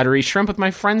good buttery shrimp with my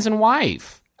friends and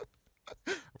wife.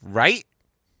 Right?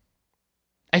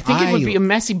 I think it would be a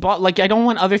messy ball. Like, I don't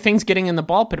want other things getting in the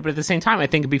ball pit, but at the same time, I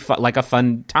think it'd be like a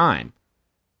fun time.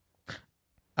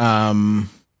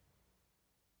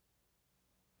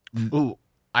 Ooh,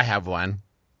 I have one.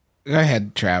 Go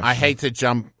ahead, Trav. I hate to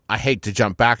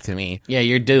jump back to me. Yeah,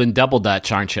 you're doing double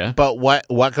Dutch, aren't you? But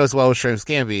what goes well with shrimp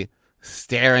scampi?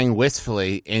 Staring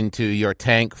wistfully into your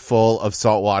tank full of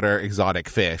saltwater exotic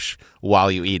fish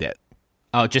while you eat it.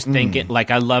 Oh, just thinking, like,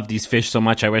 I love these fish so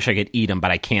much, I wish I could eat them,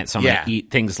 but I can't, so I'm going to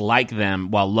eat things like them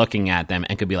while looking at them,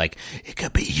 and could be like, it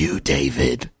could be you,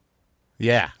 David.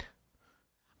 Yeah.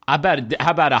 How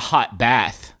about a hot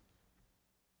bath?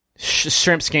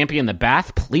 Shrimp scampi in the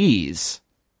bath, please.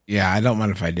 Yeah, I don't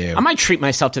mind if I do. I might treat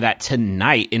myself to that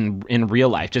tonight in real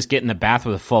life. Just get in the bath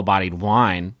with a full-bodied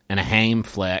wine and a ham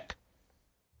flick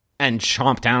and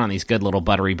chomp down on these good little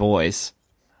buttery boys.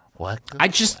 What? I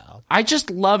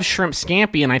just love shrimp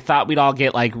scampi, and I thought we'd all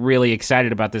get like really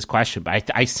excited about this question,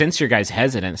 but I sense your guys'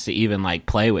 hesitance to even like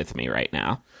play with me right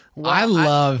now. Well, I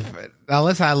love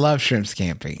shrimp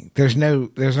scampi. There's no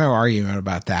argument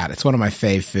about that. It's one of my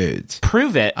fave foods.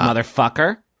 Prove it,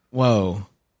 motherfucker. Whoa.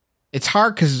 It's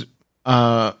hard because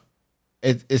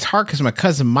it's hard because my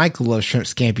cousin Michael loves shrimp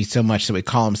scampi so much that we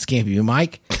call him Scampi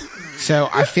Mike. So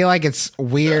I feel like it's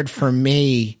weird for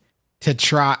me to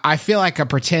try. I feel like a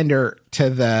pretender to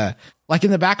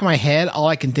in the back of my head, all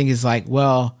I can think is like,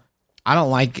 well, I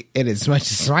don't like it as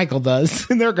much as Michael does,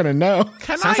 and they're gonna know.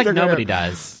 Sounds like nobody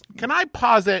does. Can I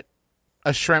posit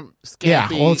a shrimp scampi? Yeah,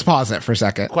 well, let's pause it for a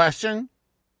second. Question?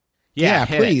 Yeah,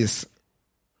 please.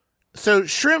 So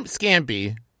shrimp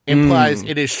scampi implies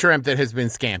it is shrimp that has been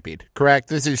scampied, correct?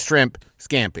 This is shrimp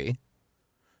scampi.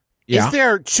 Yeah. Is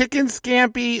there chicken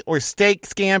scampi or steak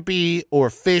scampi or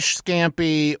fish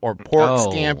scampi or pork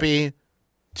scampi?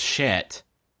 Shit.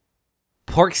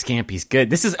 Pork scampi's good.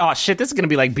 This is This is gonna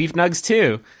be like beef nugs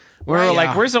too. We're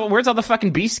like, where's all the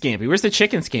fucking beef scampi? Where's the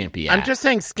chicken scampi at? I'm just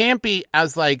saying scampi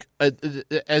as like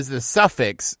as the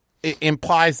suffix, it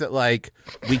implies that like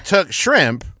we took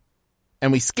shrimp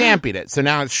and we scampied it, so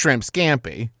now it's shrimp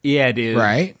scampi. Yeah, dude.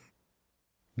 Right.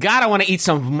 God, I want to eat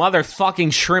some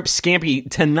motherfucking shrimp scampi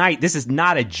tonight. This is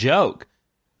not a joke.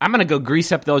 I'm gonna go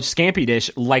grease up those scampi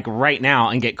dish like right now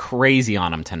and get crazy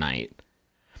on them tonight.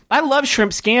 I love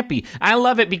shrimp scampi. I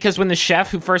love it because when the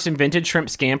chef who first invented shrimp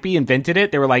scampi invented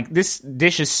it, they were like, this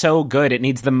dish is so good, it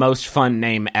needs the most fun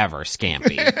name ever,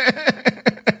 Scampi.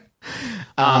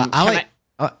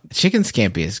 Chicken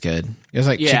scampi is good. It was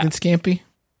like chicken scampi.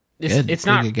 It's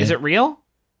not. Good. Is it real?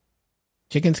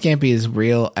 Chicken scampi is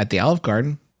real at the Olive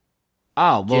Garden.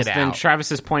 Oh, well, then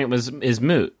Travis's point is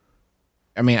moot.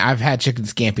 I mean, I've had chicken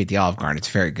scampi at the Olive Garden. It's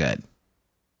very good.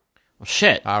 Well,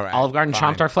 shit. All right, Olive Garden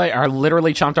chomped our flavor.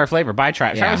 Literally chomped our flavor. Bye,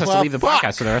 Travis. Yeah. Travis has to leave the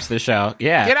podcast for the rest of the show.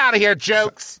 Yeah. Get out of here,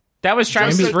 jokes. That was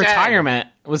Travis's retirement.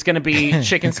 Was going to be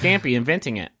chicken scampi,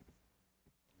 inventing it.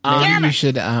 Maybe you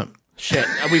should. Shit.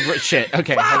 Shit.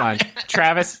 Okay, hold on.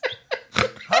 Travis.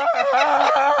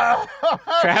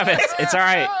 Travis, it's all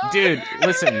right. Dude,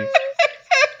 listen.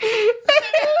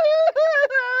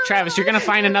 Travis, you're going to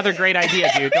find another great idea,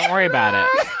 dude. Don't worry about it.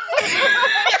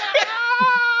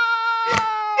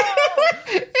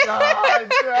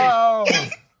 God, no.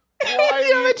 Why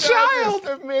you have a child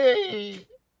to me?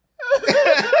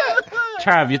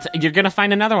 Trav, you're going to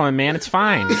find another one, man. It's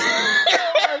fine.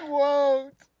 I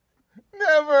won't.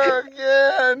 Never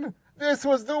again. This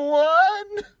was the one.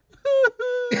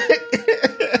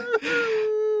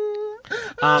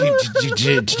 I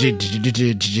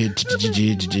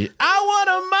want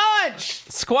a munch.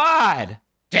 Squad.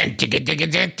 I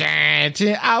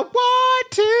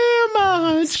want too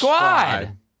much.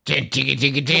 Squad.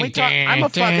 I'm a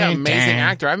fucking amazing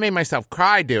actor. I made myself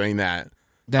cry doing that.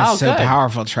 That's so good.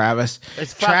 powerful, Travis.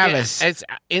 Travis. It's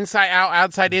inside out,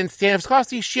 outside in,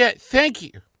 Stanislavski shit. Thank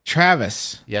you.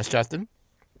 Travis. Yes, Justin?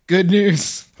 Good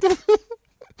news.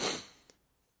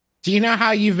 Do you know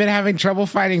how you've been having trouble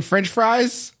finding French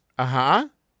fries? Uh-huh.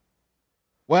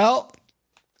 Well,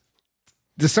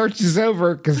 the search is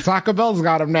over because Taco Bell's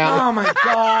got them now. Oh, my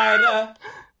God.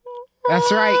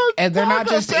 That's right. And they're not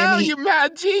Taco just Bell, any. you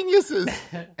mad geniuses.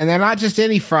 And they're not just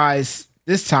any fries.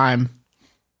 This time,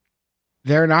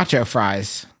 they're nacho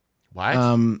fries.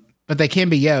 What? But they can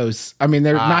be yos. I mean,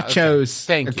 they're nachos.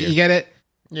 Okay. Thank you. You get it?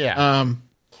 Yeah.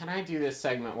 Can I do this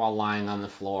segment while lying on the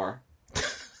floor?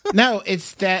 No,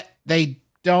 it's that they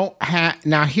don't have.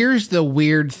 Now, here's the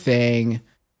weird thing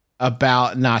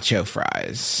about nacho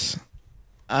fries.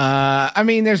 I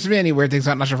mean, there's many weird things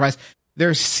about nacho fries.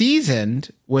 They're seasoned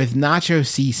with nacho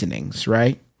seasonings,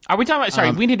 right? Are we talking about?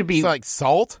 Sorry, we need to be. It's like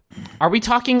salt? Are we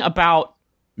talking about?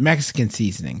 Mexican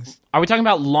seasonings. Are we talking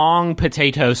about long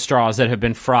potato straws that have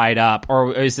been fried up,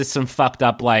 or is this some fucked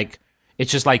up like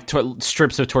it's just like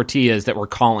strips of tortillas that we're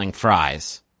calling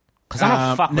fries? Because I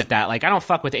don't fuck with that. Like I don't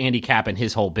fuck with Andy Capp and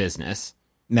his whole business.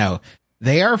 No,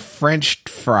 they are French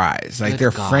fries. Like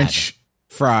they're French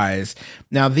fries.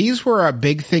 Now these were a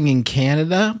big thing in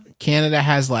Canada. Canada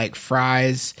has like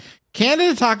fries.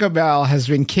 Canada Taco Bell has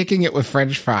been kicking it with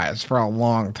French fries for a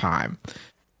long time.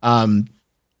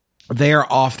 They are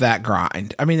off that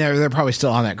grind. I mean, they're probably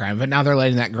still on that grind, but now they're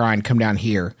letting that grind come down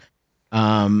here.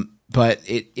 But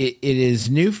it is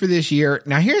new for this year.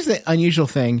 Now, here's the unusual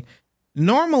thing.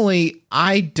 Normally,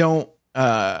 I don't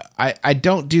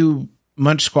do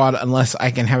Munch Squad unless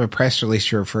I can have a press release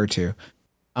to refer to.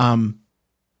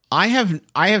 I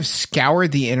have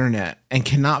scoured the internet and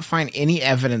cannot find any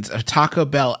evidence of Taco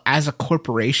Bell as a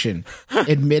corporation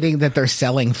admitting that they're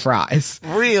selling fries.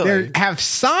 Really? They have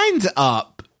signs up.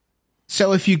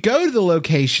 So if you go to the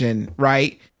location,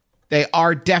 right, they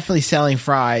are definitely selling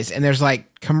fries and there's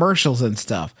like commercials and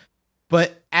stuff.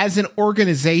 But as an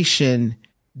organization,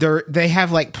 they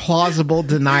have like plausible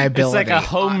deniability. It's like a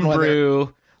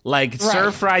homebrew, like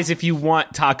serve fries if you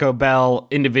want Taco Bell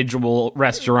individual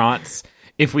restaurants,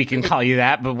 if we can call you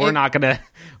that. But we're not gonna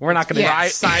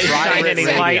shine any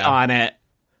light on it.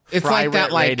 It's Fry like that,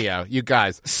 Rit like radio. You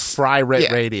guys, Fry Rit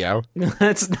Radio.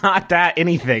 It's not that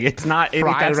anything. It's not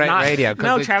Fry that's Rit not, Radio.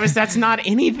 No, Travis, that's not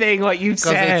anything. What you've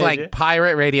said. Because it's like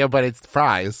pirate radio, but it's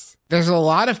fries. there's a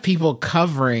lot of people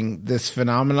covering this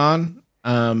phenomenon.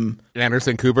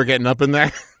 Anderson Cooper getting up in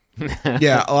there.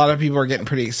 Yeah, a lot of people are getting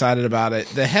pretty excited about it.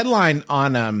 The headline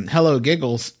on Hello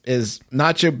Giggles is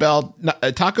Taco Bell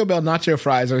nacho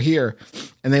fries are here,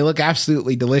 and they look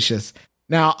absolutely delicious.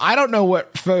 Now, I don't know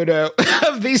what photo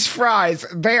of these fries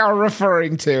they are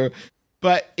referring to,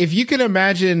 but if you can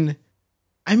imagine,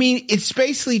 I mean, it's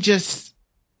basically just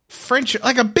French,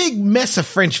 like a big mess of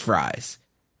French fries,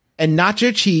 and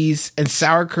nacho cheese and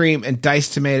sour cream and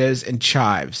diced tomatoes and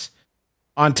chives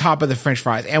on top of the French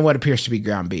fries and what appears to be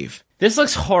ground beef. This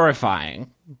looks horrifying.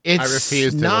 It's I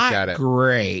refuse to not look at it.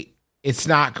 Great. It's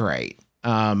not great.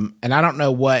 And I don't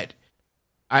know what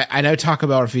I know Taco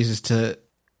Bell refuses to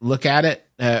look at it.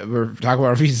 Taco Bell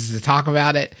refuses to talk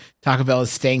about it. Taco Bell is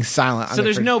staying silent. So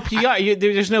there's no PR.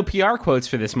 There's no PR quotes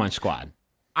for this Munch Squad.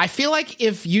 I feel like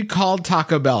if you called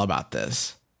Taco Bell about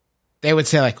this, they would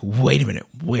say like, "Wait a minute,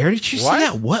 where did you see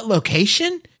that? What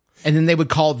location?" And then they would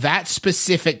call that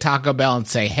specific Taco Bell and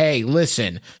say, "Hey,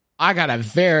 listen, I got a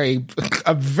very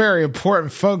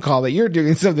important phone call that you're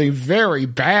doing something very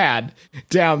bad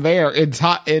down there in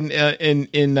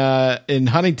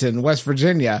Huntington, West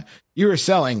Virginia. You were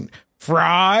selling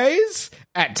fries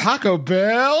at Taco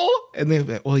Bell." And they'd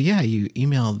be like, "Well, yeah, you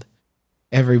emailed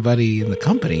everybody in the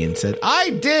company and said,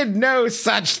 I did no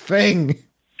such thing."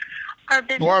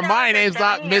 Or my name's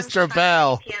not Mr.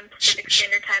 Bell. p.m. Pacific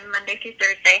Standard Time, Monday through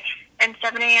Thursday, and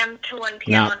 7 a.m. to 1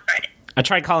 p.m. on Friday. I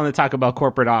tried calling the Taco Bell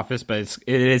corporate office, but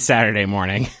it is Saturday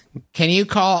morning. Can you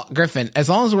call, Griffin, as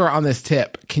long as we're on this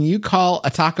tip, can you call a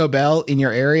Taco Bell in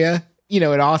your area, in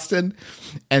Austin,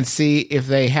 and see if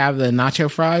they have the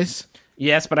nacho fries?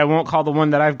 Yes, but I won't call the one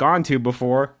that I've gone to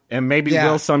before, and maybe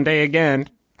will someday again.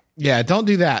 Yeah, don't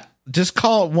do that. Just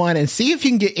call one and see if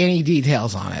you can get any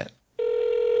details on it.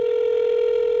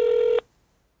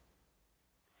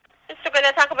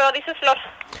 Taco Bell, this is Flor.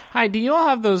 Hi, do you all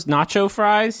have those nacho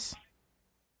fries?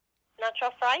 Nacho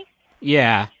fries?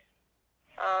 Yeah.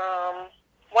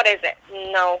 What is it?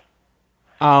 No.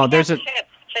 Oh, there's chips,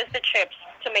 just the chips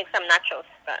to make some nachos.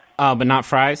 But not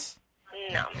fries?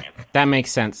 No, man. That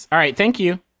makes sense. All right, thank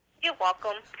you. You're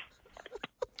welcome.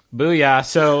 Booyah.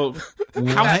 So,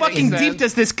 how fucking deep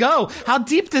does this go? How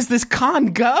deep does this con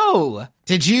go?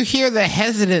 Did you hear the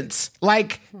hesitance?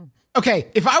 Like, okay,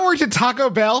 if I worked at Taco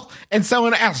Bell and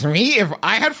someone asked me if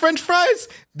I had French fries,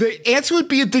 the answer would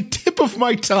be at the tip of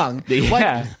my tongue. Yeah.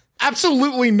 Like,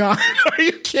 absolutely not. Are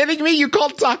you kidding me? You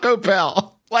called Taco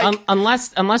Bell. Like, unless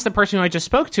the person who I just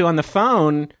spoke to on the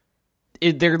phone,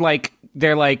 they're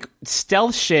like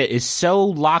stealth shit is so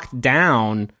locked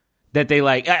down that they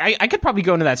like. I could probably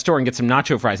go into that store and get some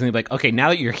nacho fries, and they'd be like, okay, now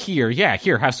that you're here,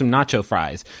 here, have some nacho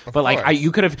fries. But like,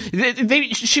 you could have.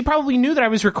 She probably knew that I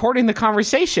was recording the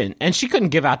conversation, and she couldn't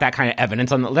give out that kind of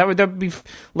evidence on that would be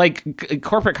like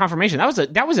corporate confirmation.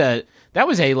 That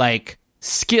was a like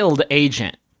skilled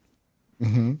agent.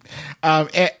 Mm-hmm.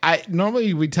 I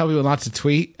normally we tell people not to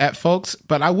tweet at folks,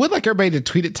 but I would like everybody to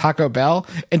tweet at Taco Bell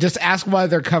and just ask why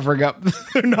they're covering up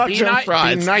their nacho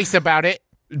fries. Be nice about it.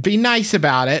 Be nice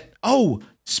about it. Oh,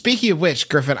 speaking of which,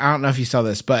 Griffin, I don't know if you saw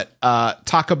this, but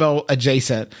Taco Bell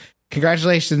adjacent.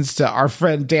 Congratulations to our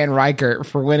friend Dan Reichert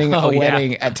for winning a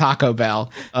wedding at Taco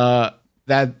Bell.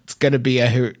 That's going to be a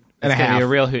hoot and a half. Be a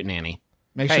real hoot nanny.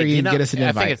 Make sure you get us an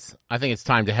invite. I think it's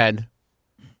time to head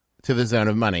to the zone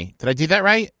of money. Did I do that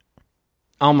right?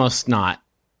 Almost not.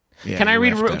 Yeah, Can I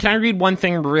read one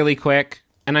thing really quick?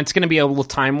 And it's going to be a little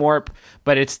time warp,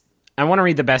 but I want to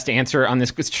read the best answer on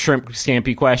this shrimp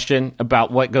scampi question about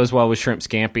what goes well with shrimp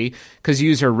scampi, because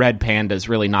user Red Pandas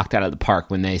really knocked out of the park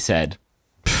when they said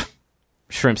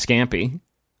shrimp scampi.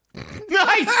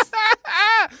 Nice.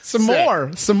 Some more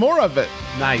of it.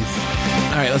 Nice.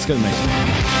 All right, let's go to the next one.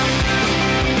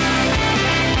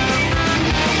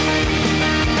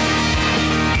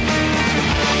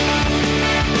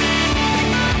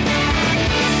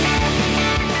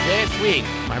 Week,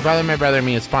 My Brother and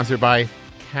Me is sponsored by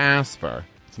Casper.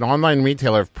 It's an online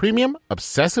retailer of premium,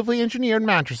 obsessively engineered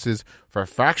mattresses for a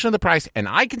fraction of the price, and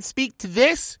I can speak to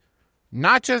this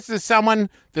not just as someone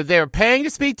that they're paying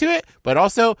to speak to it, but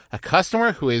also a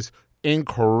customer who is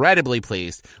incredibly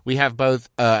pleased. We have both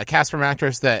a Casper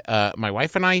mattress that my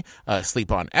wife and I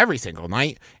sleep on every single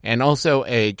night, and also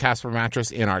a Casper mattress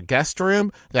in our guest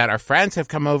room that our friends have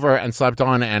come over and slept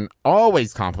on and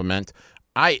always compliment.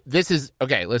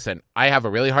 Listen, I have a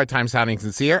really hard time sounding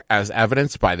sincere, as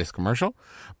evidenced by this commercial.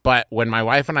 But when my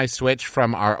wife and I switched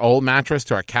from our old mattress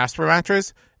to our Casper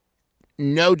mattress,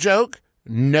 no joke,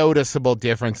 noticeable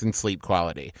difference in sleep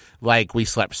quality. Like, we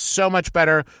slept so much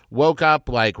better, woke up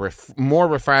like more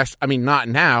refreshed. I mean, not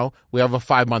now. We have a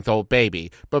 5-month-old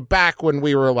baby. But back when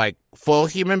we were like full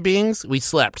human beings, we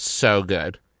slept so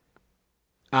good.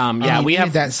 We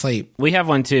have that sleep. We have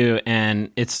one too,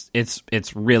 and it's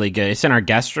really good. It's in our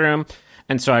guest room,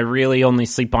 and so I really only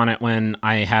sleep on it when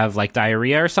I have like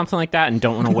diarrhea or something like that, and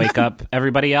don't want to wake up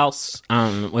everybody else.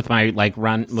 With my like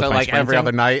run. With so my like every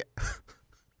other night.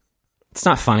 It's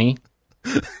not funny.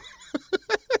 Kind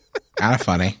of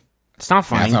funny. It's not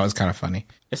funny. Yeah, I thought it was kind of funny.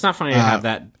 It's not funny to have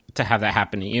that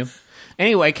happen to you.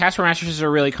 Anyway, Casper mattresses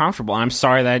are really comfortable. And I'm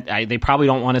sorry that they probably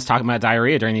don't want us talking about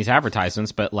diarrhea during these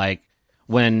advertisements, but like.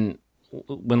 When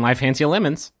life hands you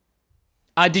lemons.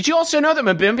 Did you also know that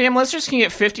MBMBaM listeners can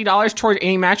get $50 toward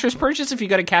any mattress purchase if you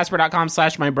go to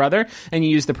Casper.com/mybrother and you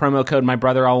use the promo code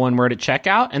mybrother, all one word, at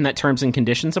checkout, and that terms and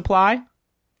conditions apply?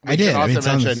 I did. Also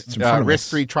mention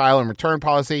risk-free trial and return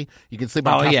policy. You can sleep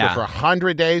on Casper for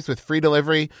 100 days with free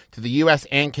delivery to the U.S.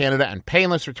 and Canada and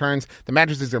painless returns. The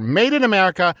mattresses are made in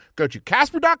America. Go to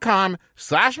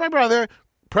Casper.com/mybrother,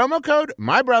 promo code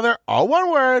mybrother, all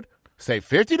one word. Save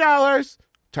 $50.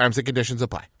 Terms and conditions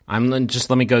apply.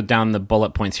 Let me go down the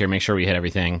bullet points here. Make sure we hit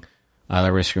everything.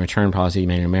 The risk and return policy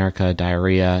made in America.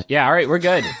 Diarrhea. Yeah. All right. We're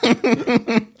good.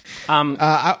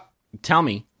 Tell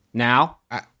me now.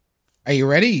 Are you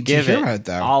ready to hear it, it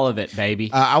though? All of it,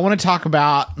 baby. I want to talk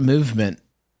about movement,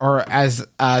 or as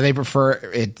they prefer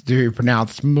it to be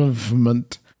pronounced,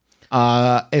 movement.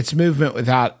 It's movement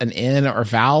without an N or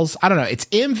vowels. I don't know. It's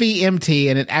MVMT,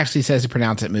 and it actually says to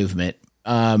pronounce it movement.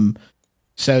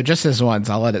 So just this once,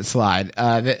 I'll let it slide.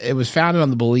 It was founded on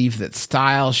the belief that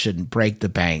style shouldn't break the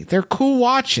bank. They're cool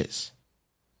watches.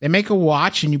 They make a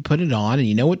watch and you put it on and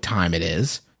you know what time it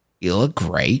is. You look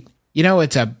great. You know,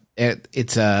 it's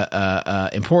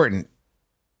important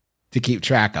to keep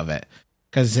track of it,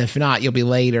 because if not, you'll be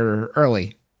late or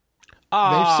early.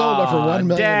 They've sold over 1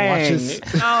 million watches.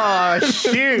 Oh,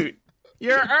 shoot.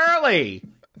 You're early.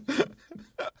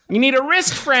 You need a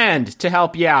wrist friend to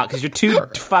help you out because you're too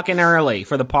fucking early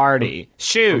for the party.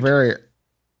 Shoot.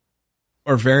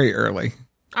 Or very early.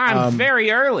 I'm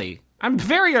very early. I'm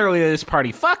very early to this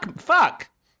party. Fuck.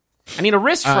 I need a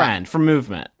wrist friend for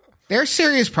movement. There's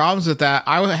serious problems with that.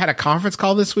 I had a conference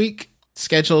call this week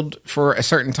scheduled for a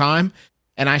certain time,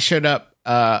 and I showed up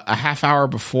a half hour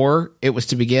before it was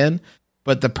to begin.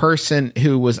 But the person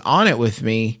who was on it with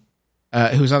me,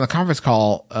 who was on the conference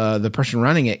call, the person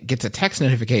running it gets a text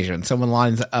notification. Someone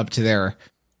lines up to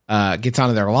gets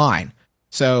onto their line.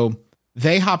 So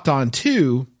they hopped on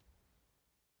too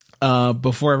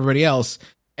before everybody else.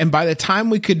 And by the time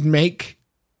we could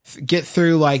get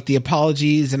through like the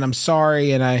apologies and I'm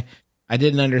sorry and I I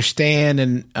didn't understand,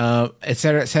 and et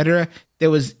cetera, et cetera. It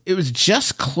was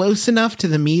just close enough to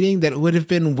the meeting that it would have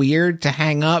been weird to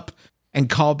hang up and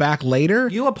call back later.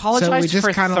 You apologized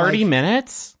for 30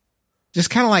 minutes? Just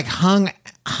kind of like hung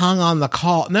on the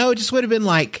call. No, it just would have been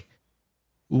like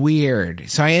weird.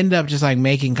 So I ended up just like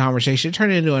making conversation. It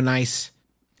turned into a nice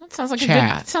sounds like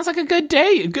chat. Sounds like a good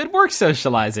day, good work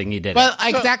socializing. You did. But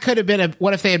like that could have been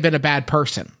what if they had been a bad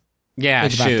person? Yeah,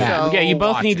 shoot. Yeah, you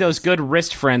both need those good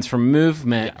wrist friends from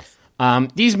Movement.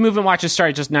 Yes. These Movement watches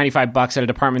start at just $95 at a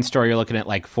department store. You're looking at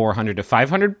like $400 to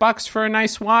 $500 for a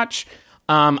nice watch.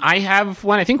 I have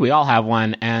one. I think we all have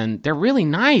one, and they're really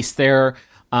nice. They're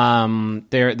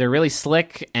really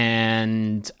slick,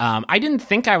 and I didn't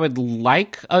think I would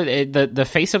like the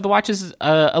face of the watch is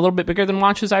a little bit bigger than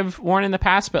watches I've worn in the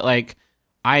past, but like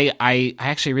I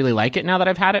actually really like it now that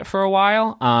I've had it for a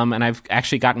while, and I've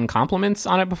actually gotten compliments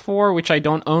on it before, which I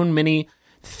don't own many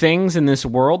things in this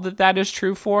world that is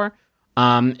true for.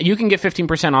 You can get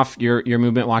 15% off your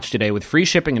Movement watch today with free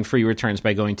shipping and free returns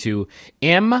by going to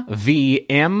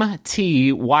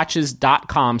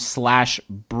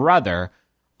MVMTwatches.com/brother.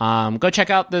 Go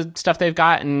check out the stuff they've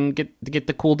got and get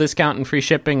the cool discount and free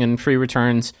shipping and free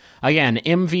returns. Again,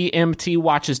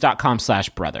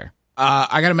 MVMTwatches.com/brother.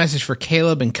 I got a message for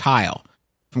Caleb and Kyle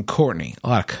from Courtney. A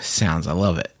lot of sounds. I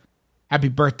love it. Happy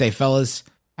birthday, fellas.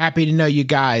 Happy to know you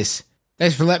guys.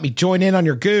 Thanks for letting me join in on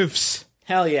your goofs.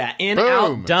 Hell yeah. In,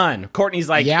 out, done. Courtney's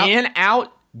like, in,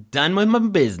 out, done with my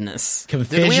business. Did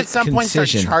we at some point start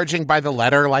charging by the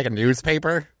letter like a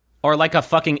newspaper? Or like a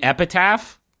fucking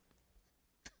epitaph?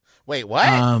 Wait,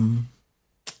 what?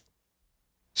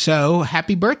 So,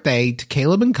 happy birthday to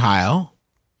Caleb and Kyle.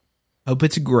 Hope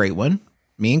it's a great one.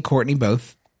 Me and Courtney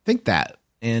both think that.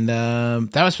 And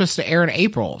that was supposed to air in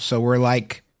April, so we're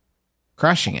like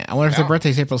crushing it. I wonder if their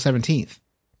birthday's April 17th.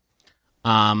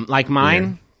 Like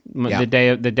mine, the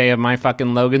day of my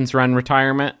fucking Logan's Run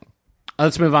retirement.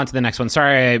 Let's move on to the next one.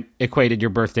 Sorry I equated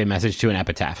your birthday message to an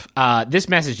epitaph. This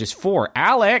message is for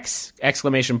Alex! !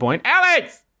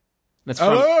 Alex!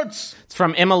 It's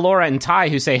from Emma, Laura, and Ty,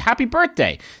 who say, happy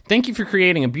birthday. Thank you for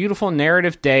creating a beautiful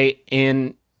narrative day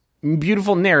in and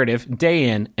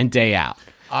day out.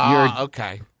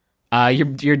 Okay.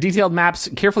 Your detailed maps,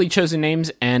 carefully chosen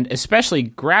names, and especially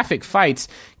graphic fights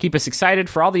keep us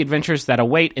excited for all the adventures that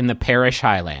await in the Parish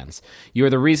Highlands. You are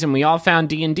the reason we all found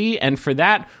D&D, and for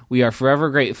that, we are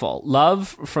forever grateful.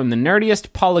 Love from the nerdiest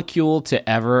polycule to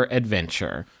ever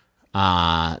adventure.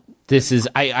 This is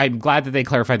I'm glad that they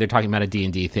clarified they're talking about a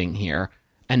D&D thing here,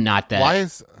 and not that. Why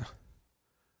is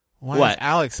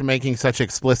Alex making such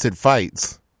explicit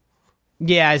fights?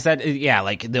 Yeah,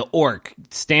 like the orc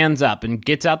stands up and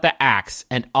gets out the axe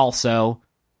and also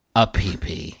a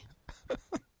pee-pee.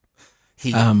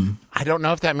 I don't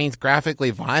know if that means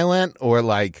graphically violent or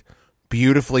like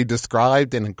beautifully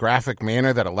described in a graphic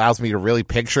manner that allows me to really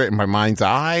picture it in my mind's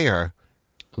eye, or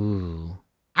ooh.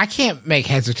 I can't make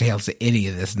heads or tails to any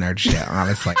of this nerd shit,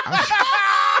 honestly.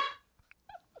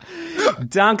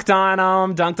 Dunked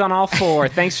on all four.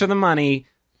 Thanks for the money.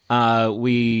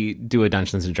 We do a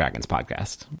Dungeons and Dragons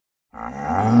podcast.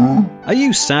 Are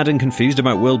you sad and confused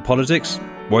about world politics?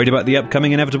 Worried about the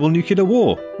upcoming inevitable nuclear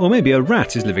war? Or maybe a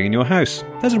rat is living in your house.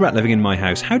 There's a rat living in my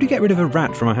house. How do you get rid of a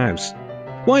rat from a house?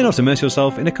 Why not immerse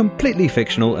yourself in a completely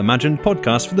fictional, imagined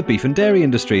podcast for the beef and dairy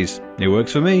industries? It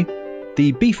works for me.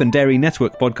 The Beef and Dairy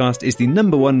Network podcast is the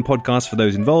 #1 podcast for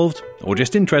those involved, or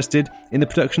just interested, in the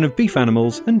production of beef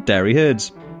animals and dairy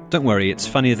herds. Don't worry, it's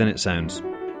funnier than it sounds.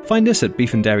 Find us at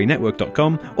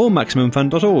beefanddairynetwork.com or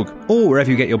maximumfun.org, or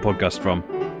wherever you get your podcast from.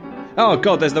 Oh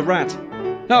god, there's the rat.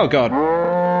 Oh god.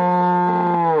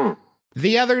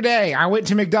 The other day, I went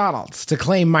to McDonald's to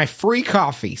claim my free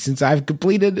coffee since I've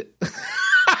completed...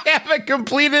 I have a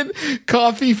completed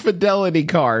coffee Fidelity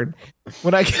card.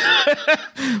 When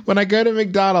I go to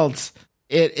McDonald's,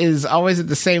 it is always at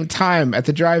the same time at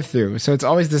the drive-thru, so it's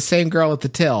always the same girl at the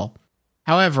till.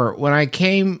 However, when I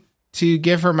came to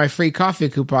give her my free coffee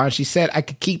coupon, she said I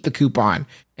could keep the coupon,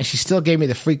 and she still gave me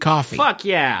the free coffee. Fuck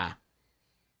yeah.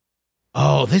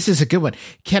 Oh, this is a good one.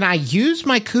 Can I use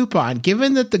my coupon,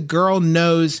 given that the girl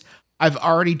knows I've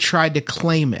already tried to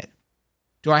claim it?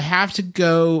 Do I have to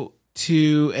go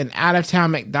to an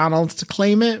out-of-town McDonald's to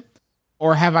claim it?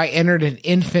 Or have I entered an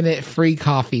infinite free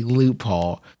coffee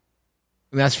loophole?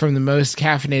 And that's from the most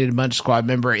caffeinated Munch Squad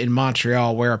member in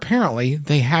Montreal, where apparently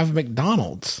they have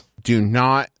McDonald's. Do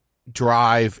not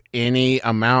drive any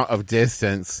amount of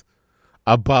distance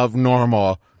above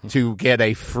normal to get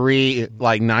a free,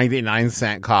 like,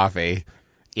 99-cent coffee.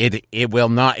 It will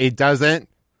not, it doesn't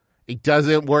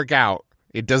work out.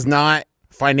 It does not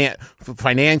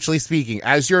financially speaking,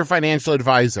 as your financial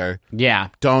advisor,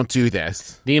 don't do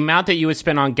this. The amount that you would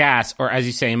spend on gas, or as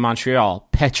you say in Montreal,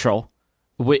 petrol,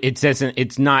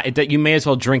 it's not. You may as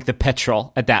well drink the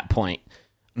petrol at that point.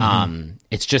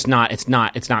 It's just not. It's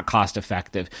not cost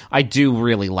effective. I do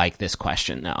really like this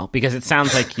question though, because it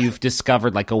sounds like you've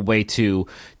discovered like a way to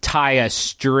tie a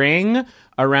string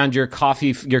around your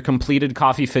completed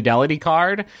coffee Fidelity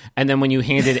card, and then when you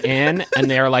hand it in and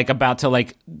they're like about to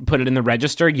like put it in the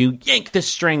register, you yank the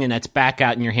string and it's back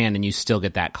out in your hand and you still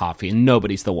get that coffee and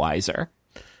nobody's the wiser.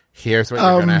 Here's what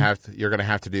you're gonna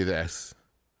have to do this.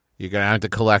 You're gonna have to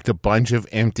collect a bunch of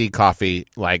empty coffee,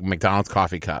 like McDonald's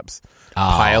coffee cups,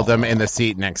 pile them in the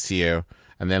seat next to you,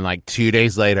 and then like 2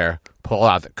 days later, pull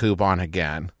out the coupon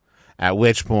again. At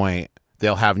which point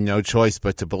they'll have no choice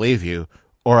but to believe you.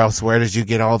 Or else, where did you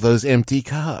get all those empty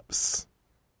cups?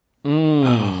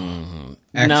 No,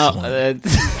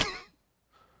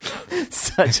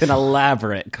 such an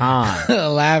elaborate con.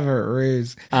 Elaborate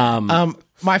ruse.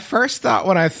 My first thought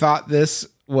when I thought this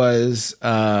was,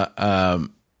 that's a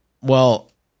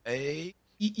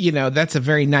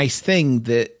very nice thing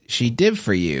that she did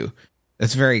for you.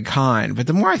 That's very kind. But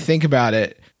the more I think about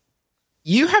it,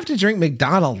 you have to drink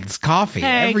McDonald's coffee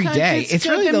every day. It's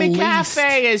really the least.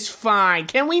 McCafe is fine.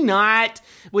 Can we not?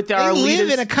 They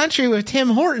live in a country with Tim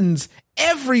Hortons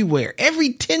everywhere.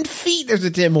 Every 10 feet, there's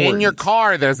a Tim Hortons. In your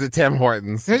car, there's a Tim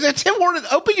Hortons. There's a Tim Hortons.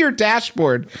 Open your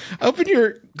dashboard. Open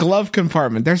your glove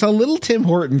compartment. There's a little Tim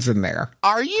Hortons in there.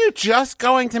 Are you just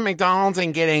going to McDonald's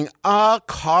and getting a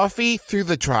coffee through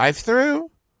the drive-thru?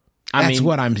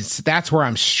 That's where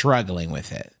I'm struggling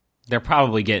with it. They're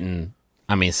probably getting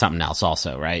something else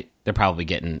also, right? They're probably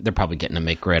getting a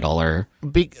McGriddle or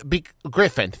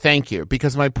Griffin, thank you.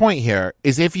 Because my point here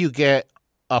is if you get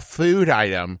a food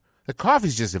item, the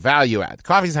coffee's just a value add. The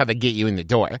coffee's how they get you in the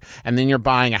door. And then you're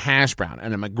buying a hash brown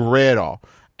and a McGriddle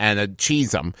and a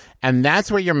Cheesem. And that's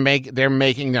where they're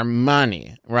making their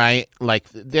money, right? Like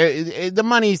the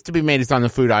money's to be made is on the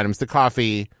food items. The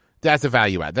coffee, that's a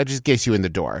value add. That just gets you in the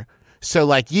door. So,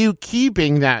 like, you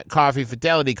keeping that coffee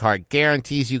Fidelity card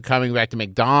guarantees you coming back to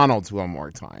McDonald's one more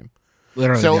time.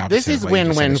 Literally, so this is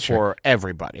win-win for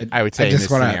everybody, I would say, in this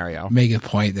scenario. Make a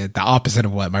point that the opposite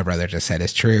of what my brother just said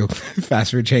is true. Fast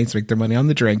food chains make their money on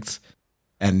the drinks,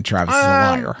 and Travis is a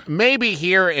liar. Maybe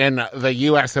here in the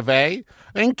US of A.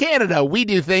 In Canada, we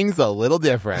do things a little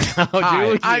different.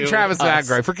 Hi, I'm Travis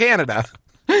Zagroy for Canada.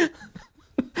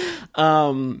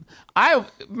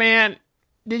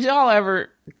 Did y'all ever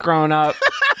grown up?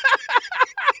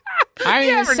 I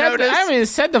haven't even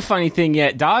said the funny thing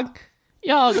yet, dog.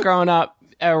 Y'all grown up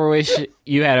ever wish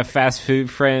you had a fast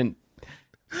food friend?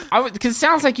 Because it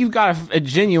sounds like you've got a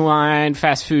genuine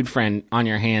fast food friend on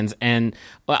your hands. And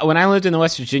when I lived in the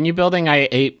West Virginia building, I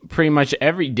ate pretty much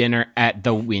every dinner at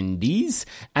the Wendy's.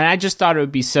 And I just thought it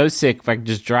would be so sick if I could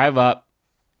just drive up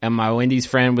and my Wendy's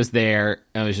friend was there.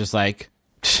 And it was just like,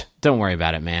 don't worry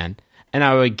about it, man. And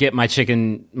I would get my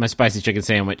spicy chicken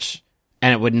sandwich,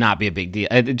 and it would not be a big deal.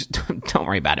 Don't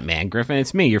worry about it, man. Griffin,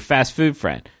 it's me, your fast food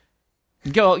friend.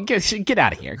 Get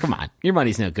out of here. Come on. Your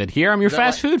money's no good here. I'm your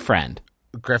fast food friend.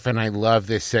 Griffin, I love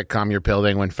this sitcom you're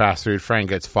building when fast food friend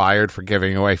gets fired for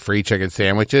giving away free chicken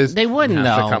sandwiches. They wouldn't,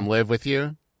 though. To come live with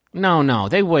you? No,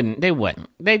 they wouldn't.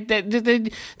 They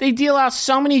deal out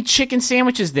so many chicken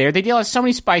sandwiches there. They deal out so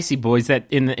many spicy boys that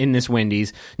in this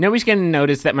Wendy's. Nobody's going to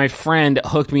notice that my friend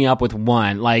hooked me up with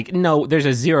one. Like, no, there's a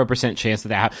 0% chance of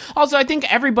that. Also, I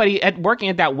think everybody working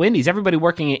at that Wendy's, everybody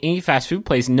working at any fast food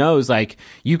place knows, like,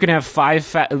 you can have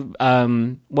 5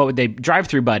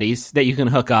 drive-through buddies that you can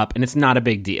hook up, and it's not a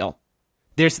big deal.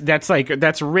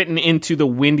 That's written into the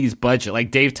Wendy's budget. Like,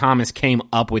 Dave Thomas came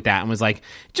up with that and was like,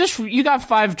 you got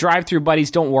 5 drive-through buddies,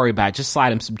 don't worry about it. Just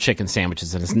slide them some chicken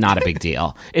sandwiches and it's not a big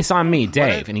deal. It's on me,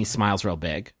 Dave. And he smiles real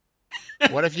big.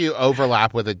 What if you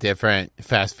overlap with a different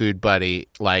fast food buddy?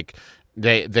 Like,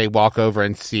 they walk over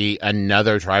and see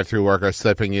another drive-through worker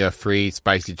slipping you a free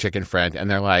spicy chicken friend,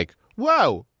 and they're like,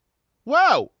 whoa,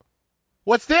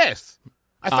 what's this?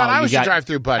 I thought I was your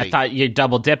drive-through buddy. I thought you're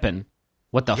double dipping.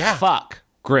 What the fuck,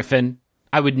 Griffin?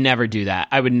 I would never do that.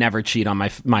 I would never cheat on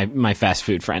my fast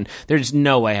food friend. There's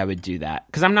no way I would do that.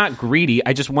 Because I'm not greedy.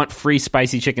 I just want free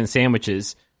spicy chicken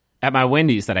sandwiches at my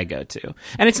Wendy's that I go to.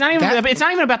 And it's not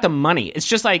even about the money. It's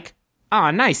just like,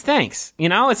 oh, nice, thanks. You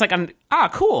know? It's like,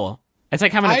 cool. It's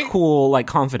like having a cool, like,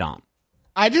 confidant.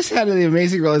 I just had the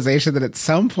amazing realization that at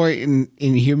some point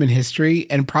in human history,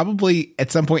 and probably at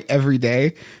some point every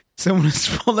day, someone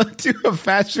has pulled up to a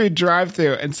fast food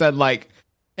drive-thru and said, like,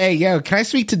 hey, yo, can I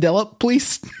speak to Dillip,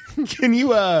 please? Can you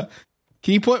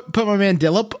put my man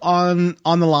Dillip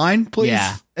on the line, please?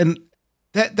 Yeah. And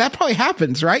That probably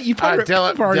happens, right? You probably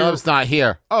Dylan's not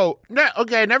here. Oh, no,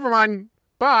 okay, never mind.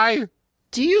 Bye.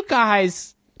 Do you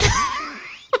guys,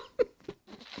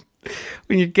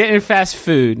 when you're getting fast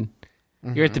food,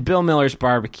 you're at the Bill Miller's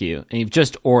barbecue, and you've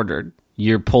just ordered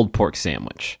your pulled pork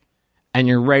sandwich, and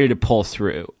you're ready to pull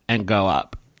through and go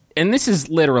up. And this is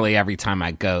literally every time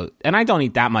I go, and I don't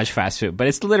eat that much fast food, but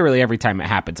it's literally every time it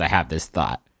happens, I have this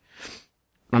thought.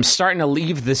 I'm starting to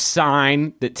leave the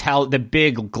sign the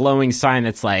big glowing sign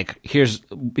that's like, here's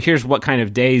what kind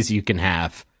of days you can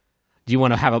have. Do you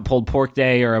want to have a pulled pork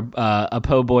day or a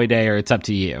po' boy day, or it's up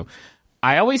to you?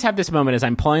 I always have this moment as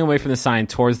I'm pulling away from the sign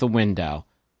towards the window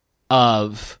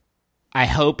of, I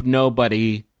hope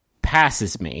nobody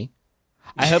passes me.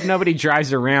 I hope nobody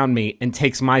drives around me and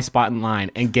takes my spot in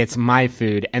line and gets my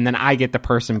food, and then I get the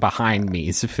person behind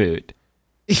me's food.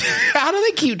 How do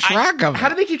they keep track of it? How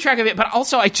do they keep track of it? But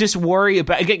also, I just worry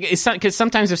about, because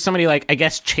sometimes if somebody, like, I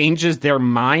guess, changes their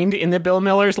mind in the Bill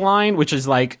Miller's line, which is,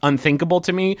 like, unthinkable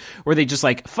to me, where they just,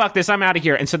 like, fuck this, I'm out of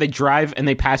here. And so they drive and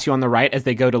they pass you on the right as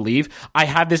they go to leave. I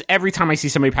have this every time I see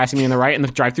somebody passing me on the right in the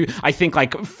drive-thru. I think,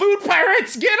 like, food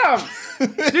pirates, get them!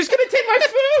 They're just going to take my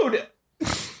food!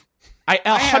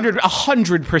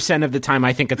 100% of the time,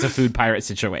 I think it's a food pirate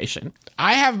situation.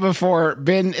 I have before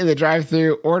been in the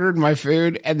drive-thru, ordered my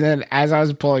food, and then as I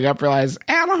was pulling up, realized,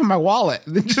 hey, I don't have my wallet.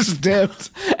 And then just dipped.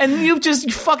 And you've just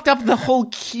fucked up the whole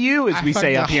queue, as we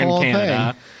say up here in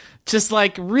Canada. Thing. Just,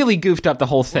 like, really goofed up the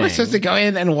whole thing. We're supposed to go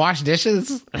in and wash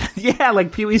dishes? Yeah,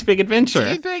 like Pee-wee's Big Adventure.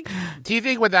 Do you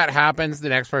think when that happens, the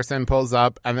next person pulls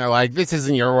up and they're like, this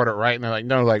isn't your order, right? And they're like,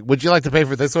 no, like, would you like to pay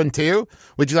for this one too?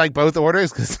 Would you like both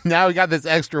orders? Because now we got this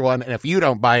extra one, and if you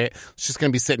don't buy it, it's just going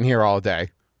to be sitting here all day.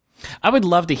 I would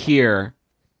love to hear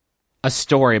a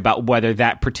story about whether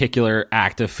that particular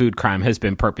act of food crime has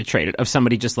been perpetrated, of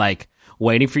somebody just, like,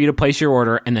 waiting for you to place your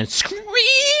order and then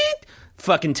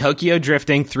fucking Tokyo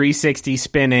drifting, 360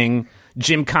 spinning,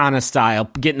 Gymkhana style,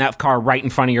 getting that car right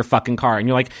in front of your fucking car. And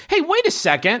you're like, hey, wait a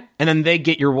second. And then they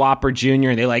get your Whopper Jr.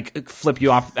 and they, like, flip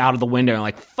you off out of the window and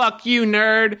like, fuck you,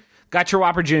 nerd. Got your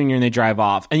Whopper Jr. and they drive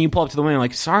off. And you pull up to the window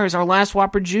like, sorry, it's our last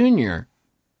Whopper Jr.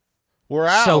 We're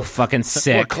out. So fucking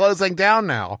sick. We're closing down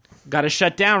now. Got to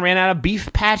shut down. Ran out of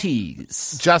beef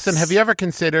patties. Justin, have you ever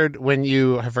considered, when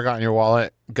you have forgotten your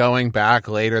wallet, going back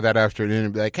later that afternoon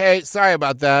and be like, hey, sorry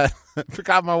about that.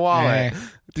 Forgot my wallet.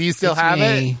 Do you still have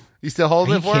it? You still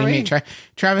hold it for me?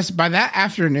 Travis, by that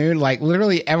afternoon, like,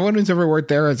 literally everyone who's ever worked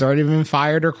there has already been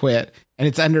fired or quit. And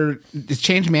it's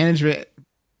changed management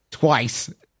twice.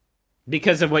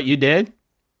 Because of what you did?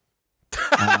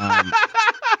 I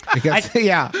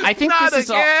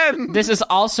think this is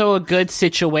also a good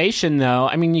situation, though.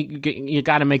 I mean, you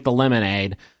got to make the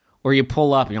lemonade, or you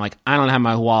pull up and you're like, I don't have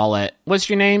my wallet. What's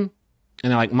your name?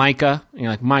 And they're like, Micah. And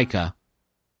you're like, Micah,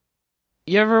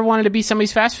 you ever wanted to be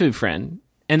somebody's fast food friend?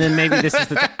 And then maybe this is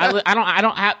the I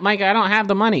don't have, Micah, I don't have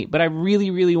the money, but I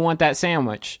really, really want that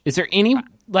sandwich. Is there any,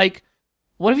 like,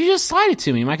 what if you just slide it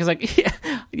to me? Micah's like, yeah,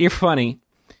 you're funny.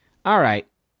 All right.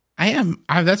 I am.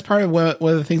 That's part of one of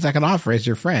the things I can offer as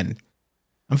your friend.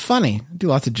 I'm funny. I do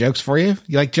lots of jokes for you.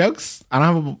 You like jokes? I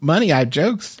don't have money. I have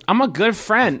jokes. I'm a good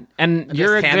friend, and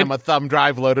you're a hand him a thumb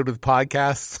drive loaded with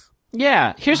podcasts.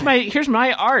 Yeah. Here's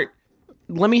my art.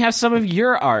 Let me have some of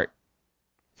your art.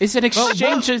 It's an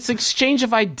exchange. It's an exchange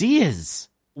of ideas.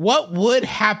 What would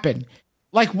happen?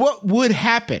 Like, what would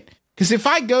happen? Because if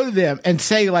I go to them and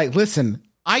say, like, listen,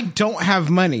 I don't have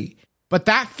money, but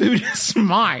that food is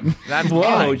mine. That's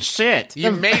whoa, shit.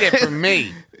 You made it for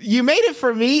me. You made it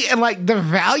for me, and, like, the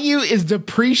value is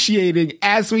depreciating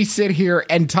as we sit here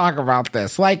and talk about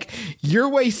this. Like, you're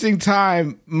wasting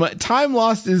time. Time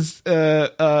lost is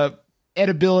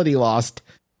edibility lost,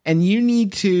 and you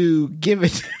need to give it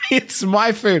to me. It's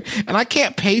my food, and I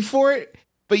can't pay for it,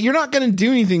 but you're not going to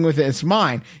do anything with it. It's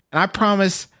mine, and I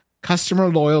promise customer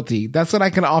loyalty. That's what I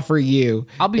can offer you.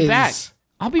 I'll be back.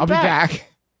 I'll be back.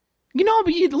 You know,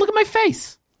 look at my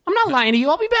face. I'm not lying to you.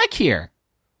 I'll be back here.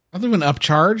 I'll even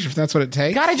upcharge if that's what it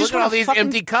takes. God, I just want all these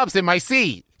empty cups in my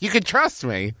seat. You can trust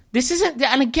me. This isn't,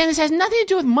 and again, this has nothing to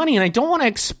do with money, and I don't want to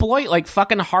exploit, like,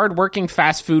 fucking hardworking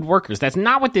fast food workers. That's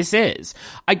not what this is.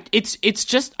 I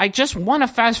just want a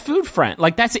fast food friend.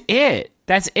 Like, that's it.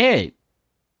 That's it.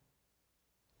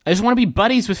 I just want to be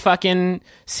buddies with fucking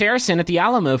Saracen at the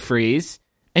Alamo Freeze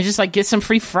and just, like, get some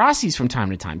free Frosties from time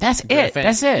to time. That's it.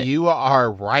 That's it. You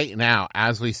are right now,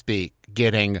 as we speak,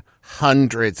 getting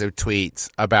hundreds of tweets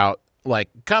about, like,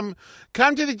 come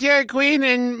to the Dairy Queen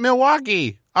in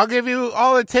Milwaukee. I'll give you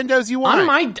all the Tendos you want.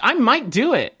 I might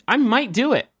do it.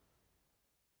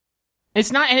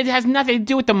 It's not, and it has nothing to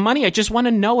do with the money. I just want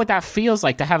to know what that feels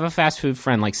like to have a fast food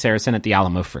friend like Saracen at the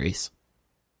Alamo Freeze.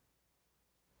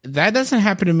 That doesn't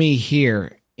happen to me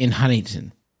here in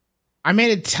Huntington. I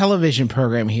made a television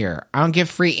program here. I don't get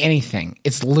free anything.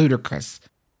 It's ludicrous.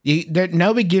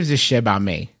 Nobody gives a shit about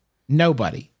me.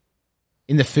 Nobody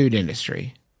in the food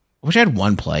industry. I wish I had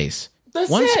one place.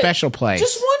 One special place.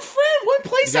 Just one friend. One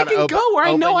place I can go where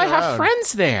I know I have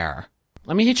friends there.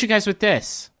 Let me hit you guys with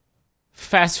this.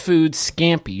 Fast food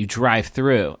Scampi. You drive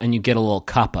through and you get a little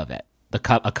cup of it. A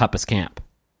cup of Scamp.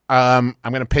 I'm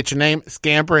going to pitch a name.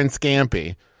 Scamper and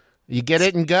Scampi. You get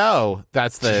it and go.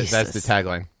 That's the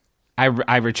tagline.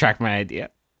 I retract my idea.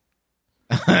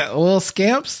 Little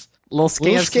Scamps? Little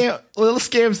Scamps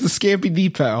the Scampi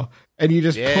Depot. And you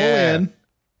just pull in.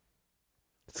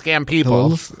 Scam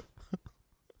people.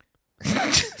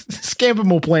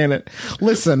 Scampable planet.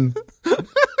 Listen.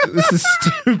 This is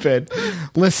stupid.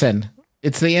 Listen.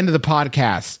 It's the end of the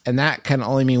podcast, and that can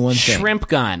only mean one thing. Shrimp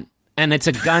gun. And it's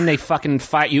a gun they fucking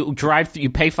fight. You drive, you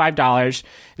pay $5.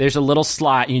 There's a little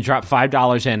slot, and you drop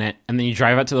 $5 in it, and then you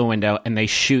drive out to the window, and they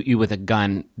shoot you with a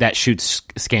gun that shoots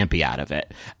Scampi out of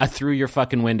it through your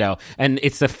fucking window. And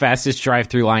it's the fastest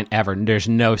drive-through line ever. There's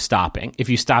no stopping. If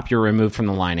you stop, you're removed from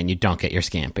the line, and you don't get your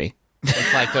Scampi.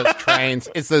 It's like those trains.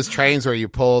 It's those trains where you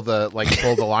pull the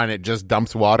line, it just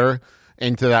dumps water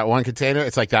into that one container.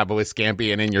 It's like that, but with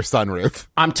Scampi and in your sunroof.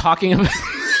 I'm talking about.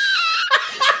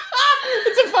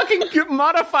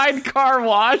 Modified car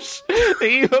wash that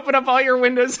you open up all your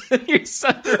windows in your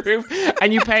sunroof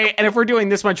and you pay, and if we're doing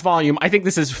this much volume, I think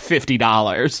this is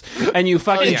 $50, and you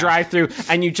fucking drive through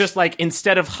and you just like,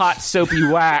 instead of hot soapy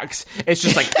wax, it's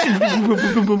just like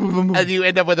and you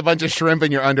end up with a bunch of shrimp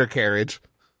in your undercarriage.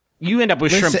 You end up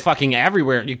with shrimp fucking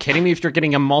everywhere. Are you kidding me? If you're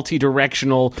getting a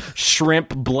multi-directional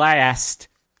shrimp blast.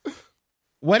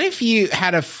 What if you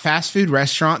had a fast food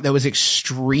restaurant that was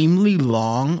extremely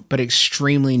long but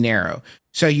extremely narrow?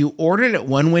 So you ordered at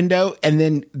one window, and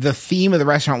then the theme of the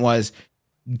restaurant was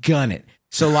gun it.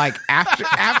 So like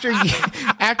after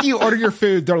you order your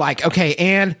food, they're like, okay,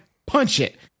 and punch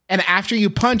it. And after you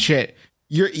punch it,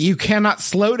 you cannot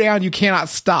slow down, you cannot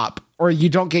stop, or you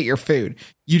don't get your food.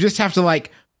 You just have to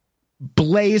like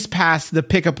blaze past the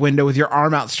pickup window with your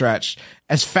arm outstretched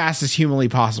as fast as humanly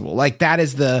possible. Like that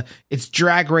is it's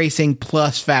drag racing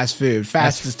plus fast food.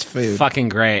 Fastest food. Fucking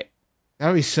great. That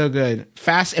would be so good.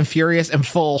 Fast and furious and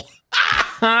full.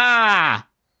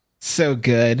 So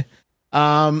good.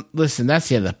 Listen, that's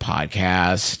the end of the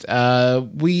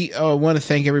podcast. We want to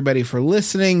thank everybody for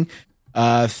listening.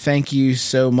 Thank you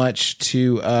so much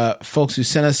to folks who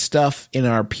sent us stuff in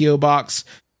our P.O. Box.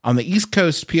 On the East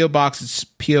Coast P.O. Box, it's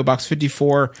P.O. Box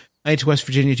 54, 92 West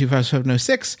Virginia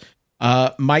 25706.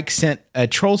 Mike sent a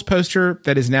Trolls poster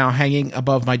that is now hanging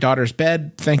above my daughter's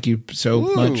bed. Thank you so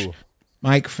much,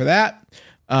 Mike, for that.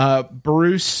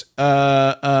 Bruce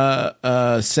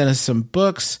sent us some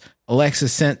books. Alexa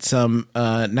sent some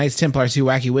Knights Templars 2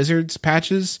 Wacky Wizards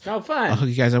patches. Oh, fun. I'll hook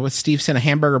you guys up with. Steve sent a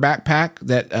hamburger backpack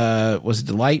that was a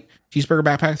delight. Cheeseburger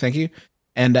backpack, thank you.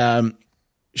 And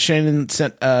Shannon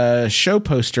sent a show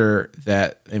poster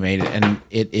that they made, and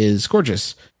it is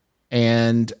gorgeous.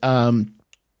 And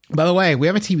by the way, we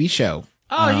have a TV show.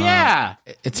 Oh, yeah.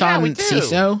 It's on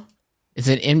CISO. It's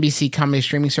an NBC comedy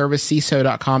streaming service,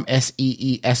 CISO.com,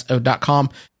 SEESO.com.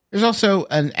 There's also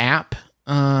an app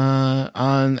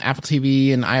on Apple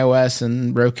TV and iOS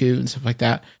and Roku and stuff like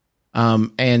that.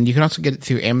 And you can also get it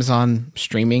through Amazon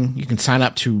streaming. You can sign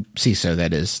up to CISO,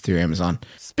 that is, through Amazon.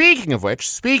 Speaking of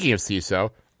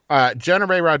CISO, Jonah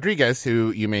Ray Rodriguez,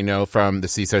 who you may know from the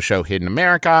CISO show Hidden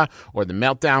America, or The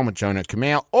Meltdown with Jonah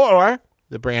Kamel, or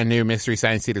the brand new Mystery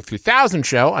Science Theater 3000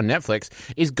 show on Netflix,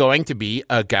 is going to be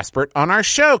a guest expert on our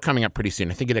show coming up pretty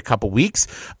soon. I think in a couple weeks.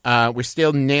 We're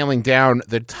still nailing down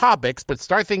the topics, but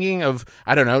start thinking of,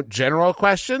 I don't know, general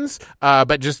questions.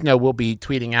 But just know we'll be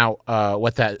tweeting out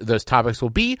what those topics will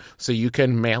be, so you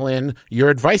can mail in your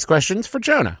advice questions for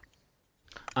Jonah.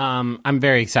 I'm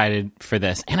very excited for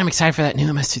this, and I'm excited for that new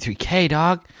MS2-3K,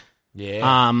 dog. Yeah.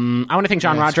 I want to thank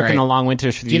John Roderick and the Long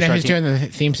Winters for the. Do you know who's doing the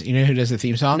theme? You know who does the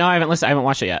theme song? No, I haven't listened. I haven't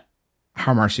watched it yet.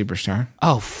 Harmar Superstar.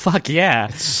 Oh fuck yeah!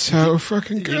 It's so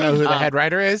fucking good. You know who the head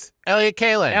writer is? Elliot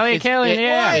Kalin.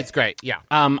 Yeah. It's great. Yeah.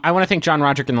 I want to thank John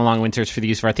Roderick and the Long Winters for the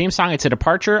use of our theme song. It's a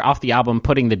departure off the album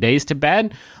Putting the Days to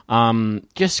Bed.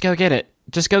 Just go get it.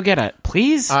 Just go get it,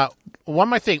 please. One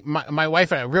more thing, my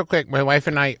wife, real quick, my wife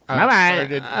and I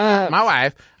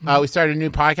we started a new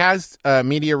podcast,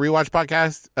 media rewatch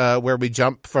podcast, where we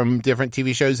jump from different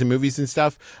TV shows and movies and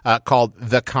stuff, called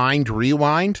The Kind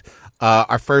Rewind.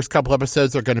 Our first couple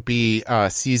episodes are going to be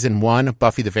season 1 of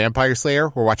Buffy the Vampire Slayer.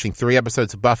 We're watching 3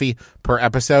 episodes of Buffy per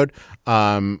episode.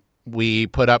 we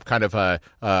put up kind of a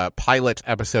pilot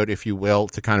episode, if you will,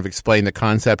 to kind of explain the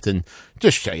concept and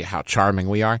just show you how charming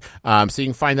we are. So you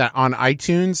can find that on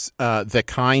iTunes, The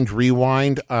Kind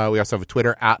Rewind. We also have a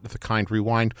Twitter at The Kind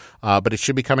Rewind, but it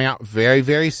should be coming out very,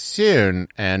 very soon.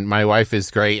 And my wife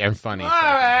is great and funny. So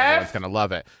everyone's going to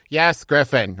love it. Yes,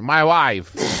 Griffin, my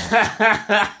wife.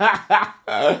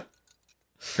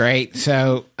 Great.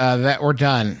 So that we're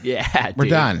done. Yeah, we're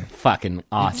done. Fucking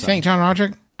awesome. You think, John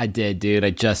Roderick? I did, dude.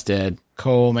 I just did.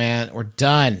 Cool, man. We're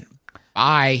done.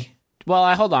 Bye.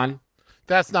 Well, hold on.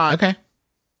 That's not okay.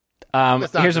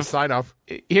 That's not here's a sign off.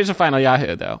 Here's a final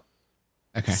Yahoo though.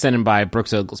 Okay. Sent in by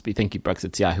Brooks Oglesby. Thank you, Brooks.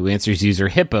 It's Yahoo Answers user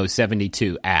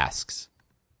Hippo72 asks,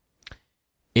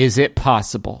 is it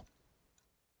possible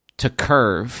to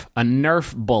curve a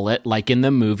Nerf bullet like in the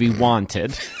movie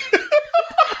Wanted?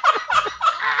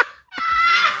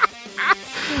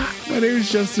 My name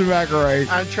is Justin McElroy.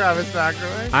 I'm Travis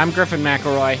McElroy. I'm Griffin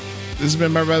McElroy. This has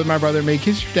been My Brother, and Me.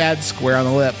 Kiss your dad square on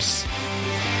the lips.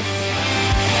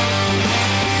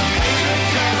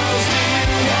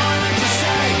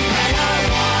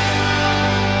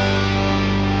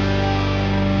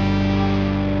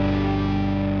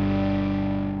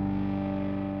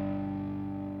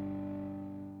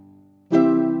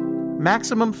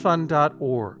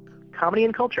 MaximumFun.org. Comedy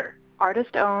and culture.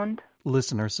 Artist owned.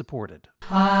 Listener supported.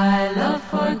 I love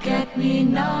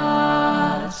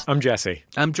forget-me-nots. I'm Jesse.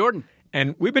 I'm Jordan.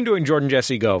 And we've been doing Jordan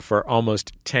Jesse Go for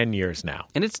almost 10 years now.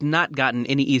 And it's not gotten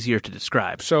any easier to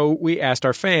describe. So we asked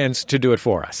our fans to do it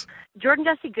for us. Jordan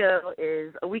Jesse Go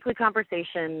is a weekly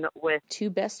conversation with two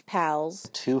best pals,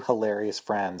 two hilarious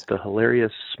friends, the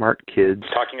hilarious smart kids,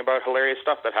 talking about hilarious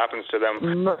stuff that happens to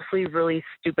them, mostly really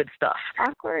stupid stuff,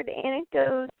 awkward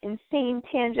anecdotes, insane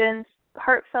tangents,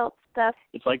 heartfelt stuff.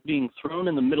 It's like being thrown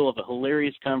in the middle of a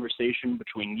hilarious conversation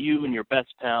between you and your best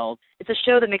pals. It's a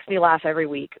show that makes me laugh every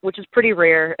week, which is pretty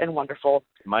rare and wonderful.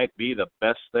 It might be the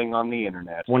best thing on the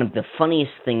internet. One of the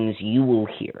funniest things you will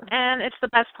hear. And it's the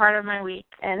best part of my week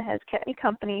and has kept me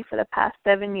company for the past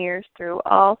 7 years through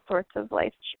all sorts of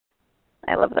life.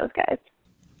 I love those guys.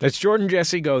 That's Jordan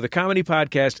Jesse Go, the comedy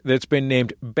podcast that's been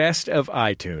named Best of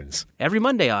iTunes. Every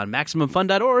Monday on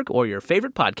MaximumFun.org or your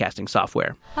favorite podcasting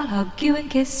software. I'll hug you and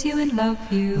kiss you and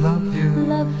love you. Love you.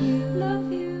 Love you.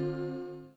 Love you.